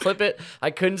wanted to clip it.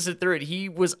 I couldn't sit through it. He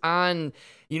was on,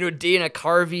 Dana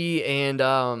Carvey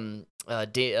and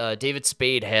David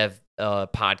Spade have a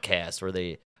podcast where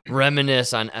they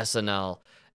reminisce on SNL,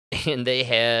 and they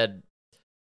had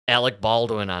Alec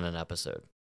Baldwin on an episode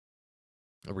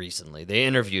recently. They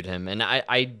interviewed him, and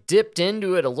I dipped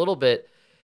into it a little bit,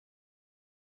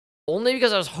 only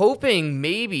because I was hoping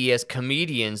maybe as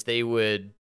comedians they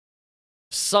would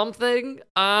something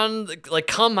on, like,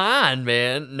 come on,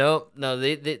 man. No,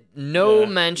 they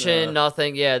mention,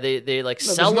 nothing. Yeah, they like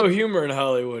there's no humor in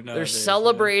Hollywood nowadays. They're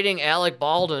celebrating Alec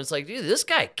Baldwin. It's like, dude, this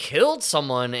guy killed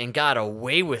someone and got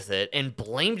away with it and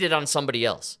blamed it on somebody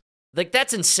else. Like,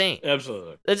 that's insane.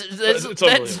 Absolutely. That's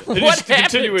unbelievable. What he's happened.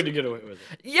 continuing to get away with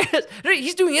it. Yes,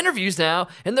 he's doing interviews now,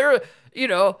 and they're,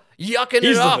 yucking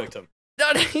He's it up. the victim.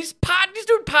 He's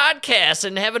doing podcasts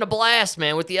and having a blast,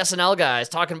 man, with the SNL guys,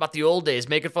 talking about the old days,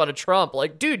 making fun of Trump.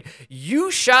 Like, dude,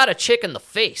 you shot a chick in the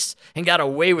face and got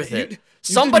away with it.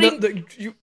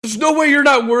 There's no way you're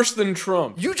not worse than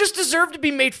Trump. You just deserve to be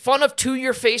made fun of to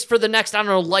your face for the next,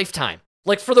 lifetime.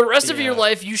 Like, for the rest of your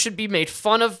life, you should be made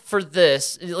fun of for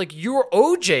this. Like, you're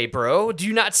OJ, bro. Do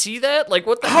you not see that? Like,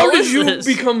 what the hell is this? How did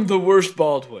you become the worst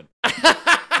Baldwin?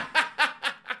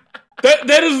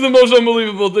 That is the most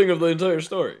unbelievable thing of the entire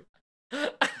story.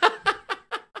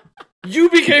 You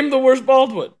became the worst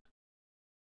Baldwin.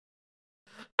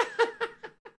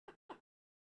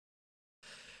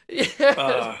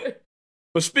 Yeah.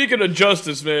 But speaking of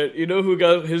justice, man, you know who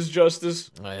got his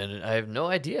justice? I have no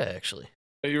idea, actually.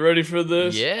 Are you ready for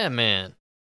this? Yeah, man.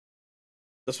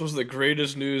 This was the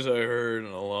greatest news I heard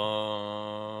in a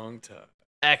long time.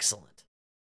 Excellent.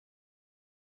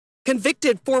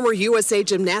 Convicted former USA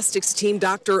Gymnastics team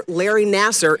doctor Larry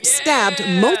Nassar stabbed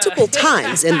multiple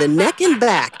times in the neck and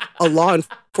back. A law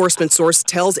enforcement source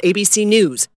tells ABC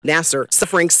News Nassar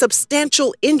suffering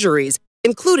substantial injuries,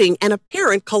 including an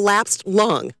apparent collapsed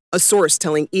lung. A source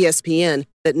telling ESPN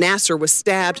that Nassar was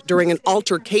stabbed during an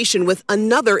altercation with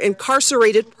another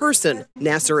incarcerated person.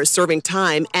 Nassar is serving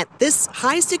time at this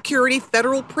high-security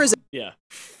federal prison. Yeah,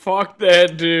 fuck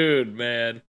that dude,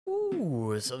 man.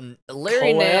 Ooh, so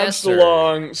Larry collapsed Nassar.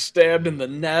 Lung, stabbed in the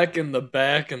neck, in the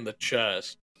back, and the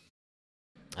chest.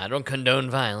 I don't condone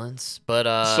violence, but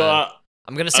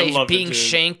I'm gonna I say love being it, dude.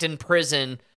 shanked in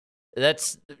prison.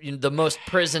 That's the most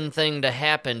prison thing to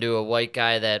happen to a white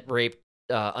guy that raped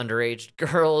underage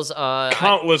girls.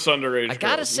 Countless underage I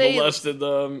gotta girls say, molested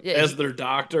them as their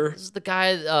doctor. This is the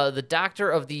guy, the doctor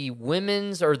of the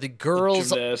women's or the girls'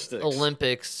 Gymnastics.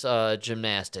 Olympics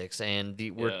gymnastics, and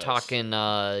we're talking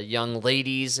young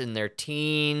ladies in their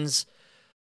teens.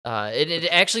 It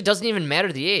actually doesn't even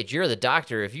matter the age. You're the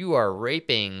doctor. If you are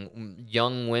raping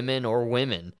young women or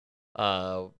women,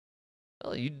 well,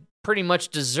 you pretty much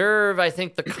deserve, I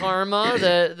think, the karma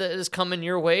that is coming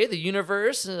your way. The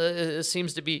universe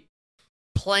seems to be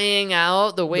playing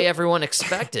out the way everyone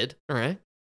expected. All right.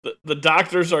 The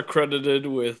doctors are credited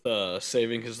with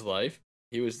saving his life.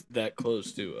 He was that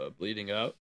close to bleeding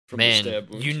out from the stab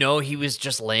wounds. You know he was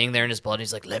just laying there in his blood.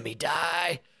 He's like, "Let me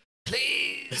die,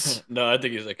 please." No, I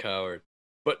think he's a coward.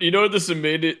 But you know what this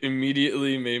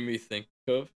immediately made me think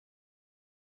of?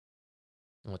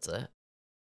 What's that?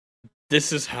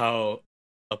 This is how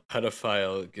a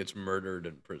pedophile gets murdered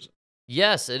in prison.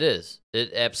 Yes, it is.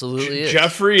 It absolutely is.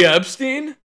 Jeffrey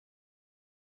Epstein?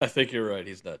 I think you're right.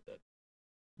 He's not dead.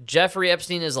 Jeffrey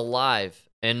Epstein is alive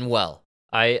and well.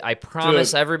 I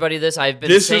promise everybody this. I've been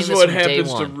this saying is this what from day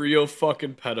happens one. to real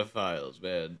fucking pedophiles,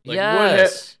 man. Like,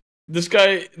 yes. This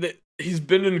guy, he's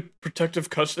been in protective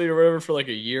custody or whatever for like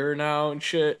a year now and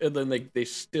shit, and then they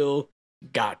still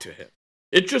got to him.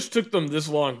 It just took them this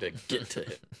long to get to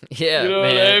him. Yeah, you know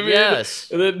man. What I mean?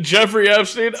 Yes. And then Jeffrey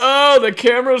Epstein, the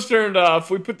camera's turned off.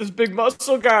 We put this big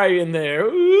muscle guy in there.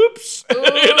 Oops. You know,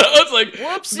 it's like,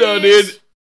 whoopsies. No, dude.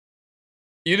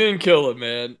 You didn't kill him,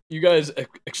 man. You guys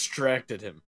extracted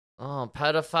him. Oh,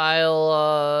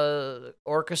 pedophile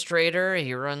orchestrator.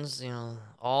 He runs,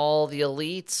 all the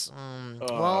elites.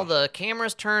 Well, the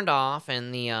cameras turned off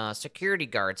and the security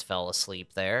guards fell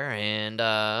asleep there. And,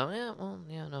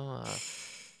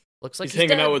 looks like he's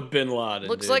hanging dead. out with Bin Laden.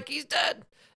 Looks dude. like he's dead.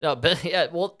 No,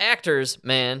 actors,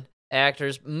 man.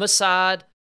 Actors. Mossad,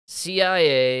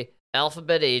 CIA,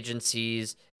 alphabet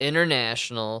agencies,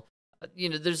 international.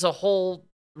 There's a whole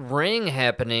ring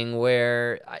happening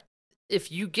where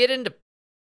if you get into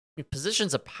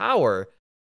positions of power,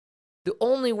 the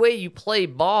only way you play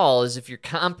ball is if you're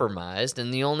compromised,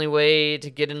 and the only way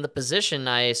to get in the position,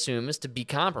 I assume, is to be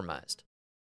compromised.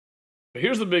 But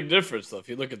here's the big difference, though, if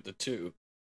you look at the two.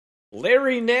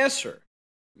 Larry Nassar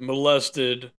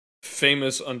molested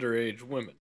famous underage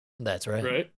women. That's right.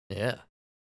 Right? Yeah.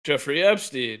 Jeffrey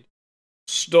Epstein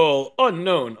stole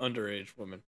unknown underage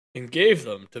women and gave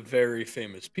them to very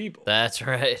famous people. That's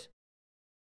right.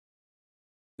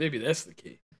 Maybe that's the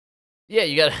key. Yeah,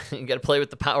 you gotta play with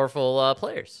the powerful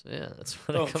players. Yeah, that's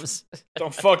what it comes.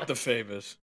 Don't fuck the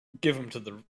famous. Give them to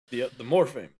the more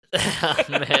famous.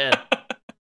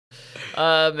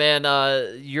 Man,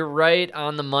 you're right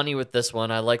on the money with this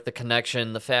one. I like the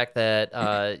connection, the fact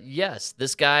that yes,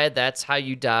 this guy, that's how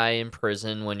you die in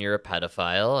prison when you're a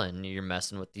pedophile and you're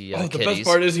messing with the the kiddies. best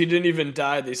part is he didn't even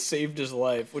die. They saved his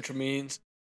life, which means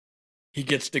he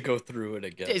gets to go through it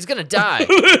again. He's gonna die.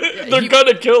 They're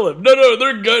gonna kill him. No,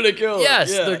 they're gonna kill him.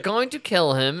 Yes, Yeah. they're going to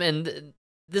kill him, and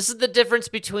this is the difference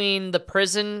between the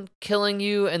prison killing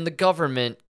you and the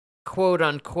government, quote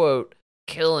unquote,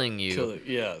 killing you.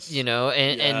 Yes.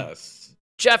 And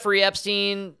Jeffrey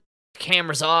Epstein,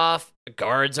 cameras off, the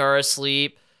guards are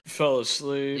asleep. Fell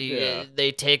asleep.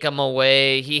 They take him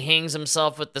away. He hangs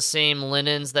himself with the same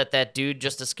linens that dude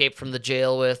just escaped from the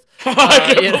jail with.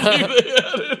 I can't believe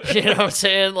it. You know what I'm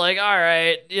saying? Like, all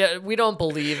right, yeah, we don't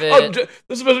believe it.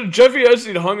 This is Jeffrey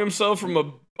Epstein hung himself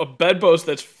from a bedpost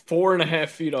that's 4.5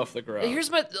 feet off the ground. Here's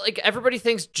everybody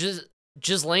thinks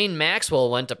Ghislaine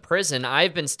Maxwell went to prison.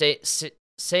 I've been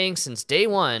saying since day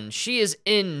one, she is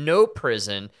in no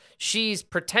prison. She's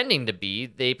pretending to be.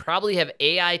 They probably have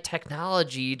AI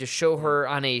technology to show her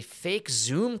on a fake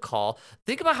Zoom call.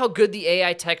 Think about how good the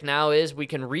AI tech now is. We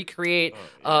can recreate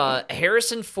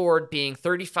Harrison Ford being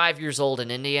 35 years old in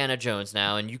Indiana Jones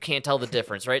now, and you can't tell the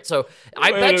difference, right? So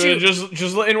I bet you...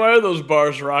 Just letting why are those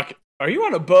bars rock? Are you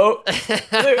on a boat?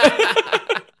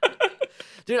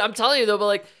 Dude, I'm telling you, though,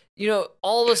 but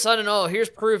all of a sudden, here's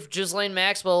proof Ghislaine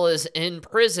Maxwell is in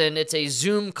prison. It's a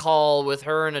Zoom call with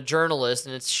her and a journalist,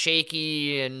 and it's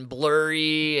shaky and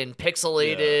blurry and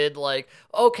pixelated. Yeah.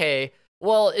 Okay,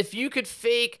 well, if you could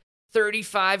fake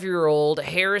 35-year-old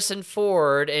Harrison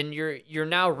Ford and you're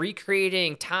now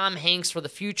recreating Tom Hanks for the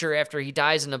future after he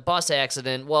dies in a bus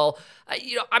accident, well,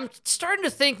 I'm starting to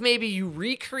think maybe you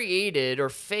recreated or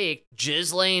faked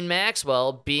Ghislaine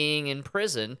Maxwell being in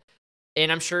prison. And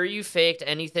I'm sure you faked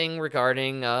anything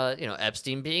regarding,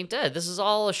 Epstein being dead. This is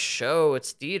all a show.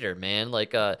 It's theater, man.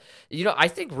 I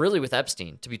think really with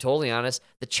Epstein, to be totally honest,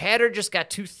 the chatter just got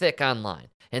too thick online.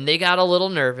 And they got a little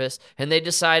nervous, and they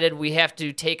decided we have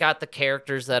to take out the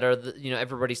characters that are,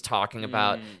 everybody's talking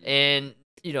about. And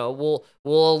we'll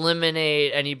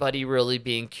eliminate anybody really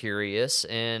being curious,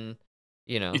 and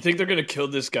You think they're gonna kill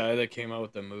this guy that came out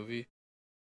with the movie?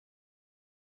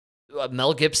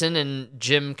 Mel Gibson and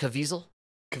Jim Caviezel?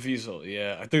 Caviezel,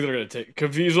 yeah. I think they're going to take...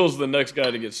 Caviezel's the next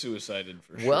guy to get suicided,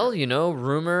 for sure. Well,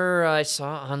 rumor I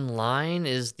saw online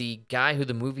is the guy who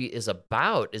the movie is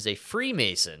about is a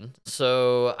Freemason.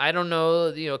 So, I don't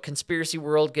know, conspiracy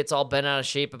world gets all bent out of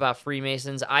shape about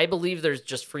Freemasons. I believe there's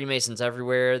just Freemasons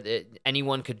everywhere.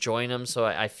 Anyone could join them, so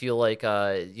I feel like,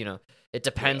 it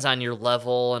depends on your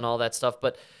level and all that stuff.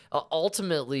 But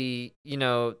ultimately,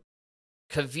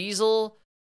 Caviezel...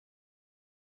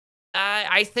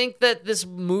 I think that this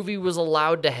movie was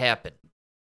allowed to happen.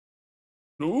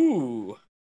 Ooh.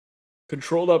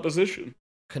 Controlled opposition.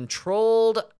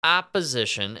 Controlled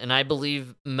opposition, and I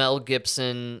believe Mel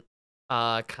Gibson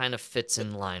kind of fits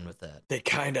in line with that. They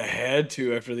kind of had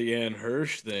to after the Anne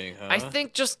Hirsch thing, huh? I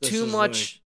think just too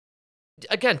much...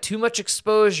 Again, too much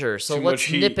exposure, so let's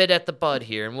nip it at the bud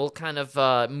here, and we'll kind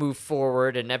of move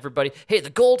forward, and everybody... Hey, the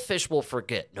goldfish will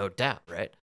forget, no doubt,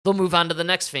 right? They'll move on to the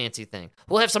next fancy thing.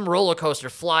 We'll have some roller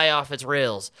coaster fly off its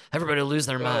rails. Everybody will lose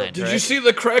their mind. Did you see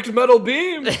the cracked metal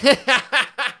beam? They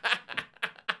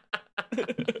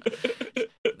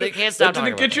can't stop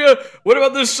talking about that. What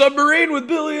about this submarine with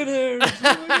billionaires?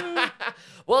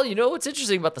 Well, what's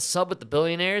interesting about the sub with the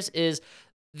billionaires is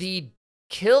the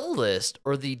kill list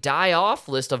or the die-off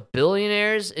list of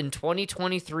billionaires in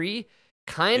 2023.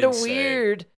 Kind of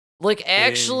weird. Like,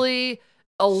 actually...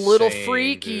 a little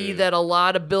freaky that a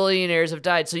lot of billionaires have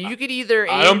died. So you could either...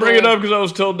 I don't bring it up because I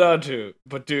was told not to.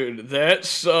 But, dude, that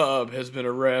sub has been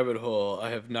a rabbit hole I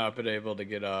have not been able to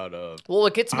get out of. Well,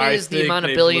 what gets me is the amount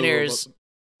of billionaires...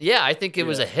 Yeah, I think it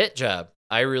was a hit job.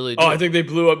 I really do. Oh, I think they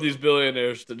blew up these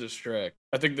billionaires to distract.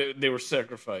 I think they were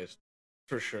sacrificed,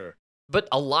 for sure. But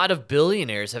a lot of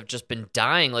billionaires have just been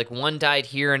dying. Like, one died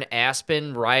here in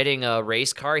Aspen riding a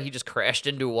race car. He just crashed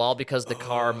into a wall because the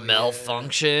car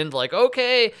malfunctioned. Like,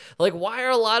 okay, like, why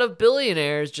are a lot of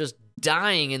billionaires just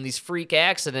dying in these freak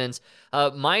accidents?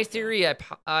 My theory, I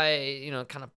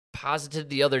kind of posited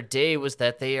the other day was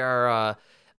that they are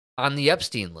on the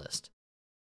Epstein list.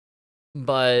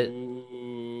 But,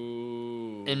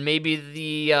 and maybe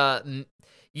the,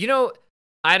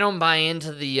 I don't buy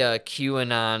into the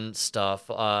QAnon stuff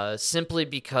simply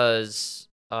because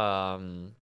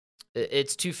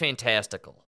it's too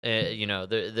fantastical.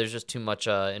 There's just too much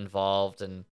involved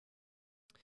and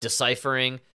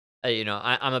deciphering.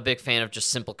 I'm a big fan of just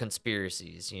simple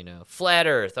conspiracies. Flat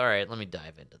Earth. All right, let me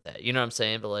dive into that. You know what I'm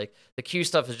saying? But like the Q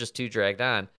stuff is just too dragged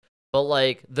on. But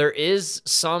like there is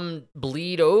some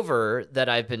bleed over that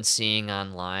I've been seeing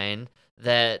online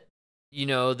that.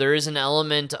 There is an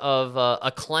element of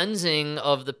a cleansing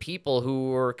of the people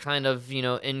who were kind of,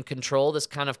 in control, this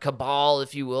kind of cabal,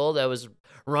 if you will, that was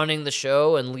running the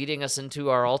show and leading us into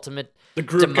our ultimate The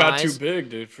group demise. Got too big,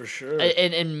 dude, for sure.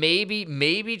 And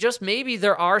maybe, just maybe,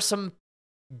 there are some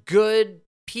good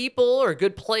people or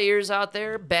good players out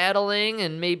there battling,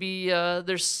 and maybe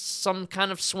there's some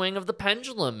kind of swing of the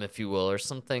pendulum, if you will, or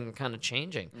something kind of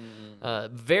changing.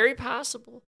 Very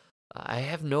possible. I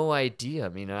have no idea. I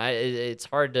mean, it's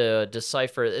hard to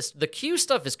decipher. The Q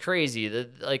stuff is crazy.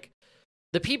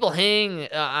 The people hang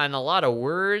on a lot of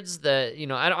words that,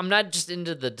 I'm not just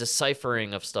into the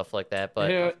deciphering of stuff like that,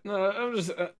 but... Yeah, no, I'm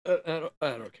just... I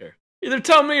don't care. Either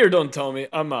tell me or don't tell me.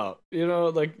 I'm out.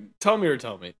 Tell me or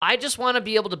tell me. I just want to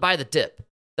be able to buy the dip.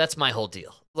 That's my whole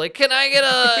deal. Like, can I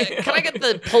get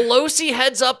the Pelosi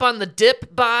heads up on the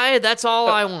dip buy? That's all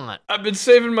I want. I've been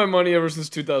saving my money ever since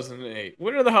 2008.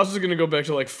 When are the houses going to go back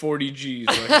to like 40 G's?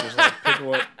 Just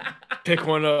pick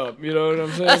one up. You know what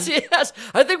I'm saying? Yes.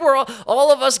 I think we're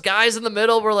all of us guys in the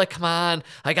middle. We're like, come on,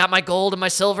 I got my gold and my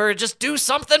silver. Just do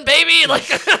something, baby. Like,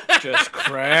 just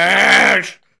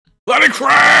crash. Let it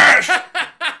crash.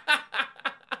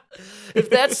 If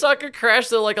that sucker crashed,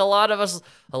 then like a lot of us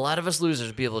losers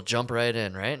would be able to jump right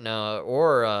in, right? No,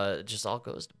 or just all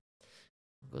goes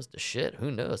to shit. Who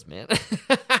knows, man?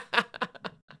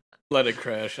 Let it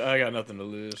crash. I got nothing to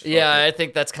lose. Fuck yeah, it. I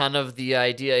think that's kind of the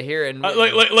idea here. And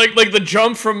like the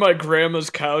jump from my grandma's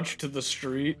couch to the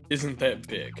street isn't that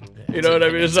big. You know what I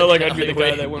mean? It's not like I'd be the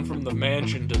guy that went from the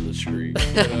mansion to the street.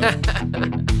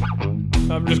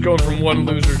 I'm just going from one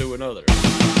loser to another.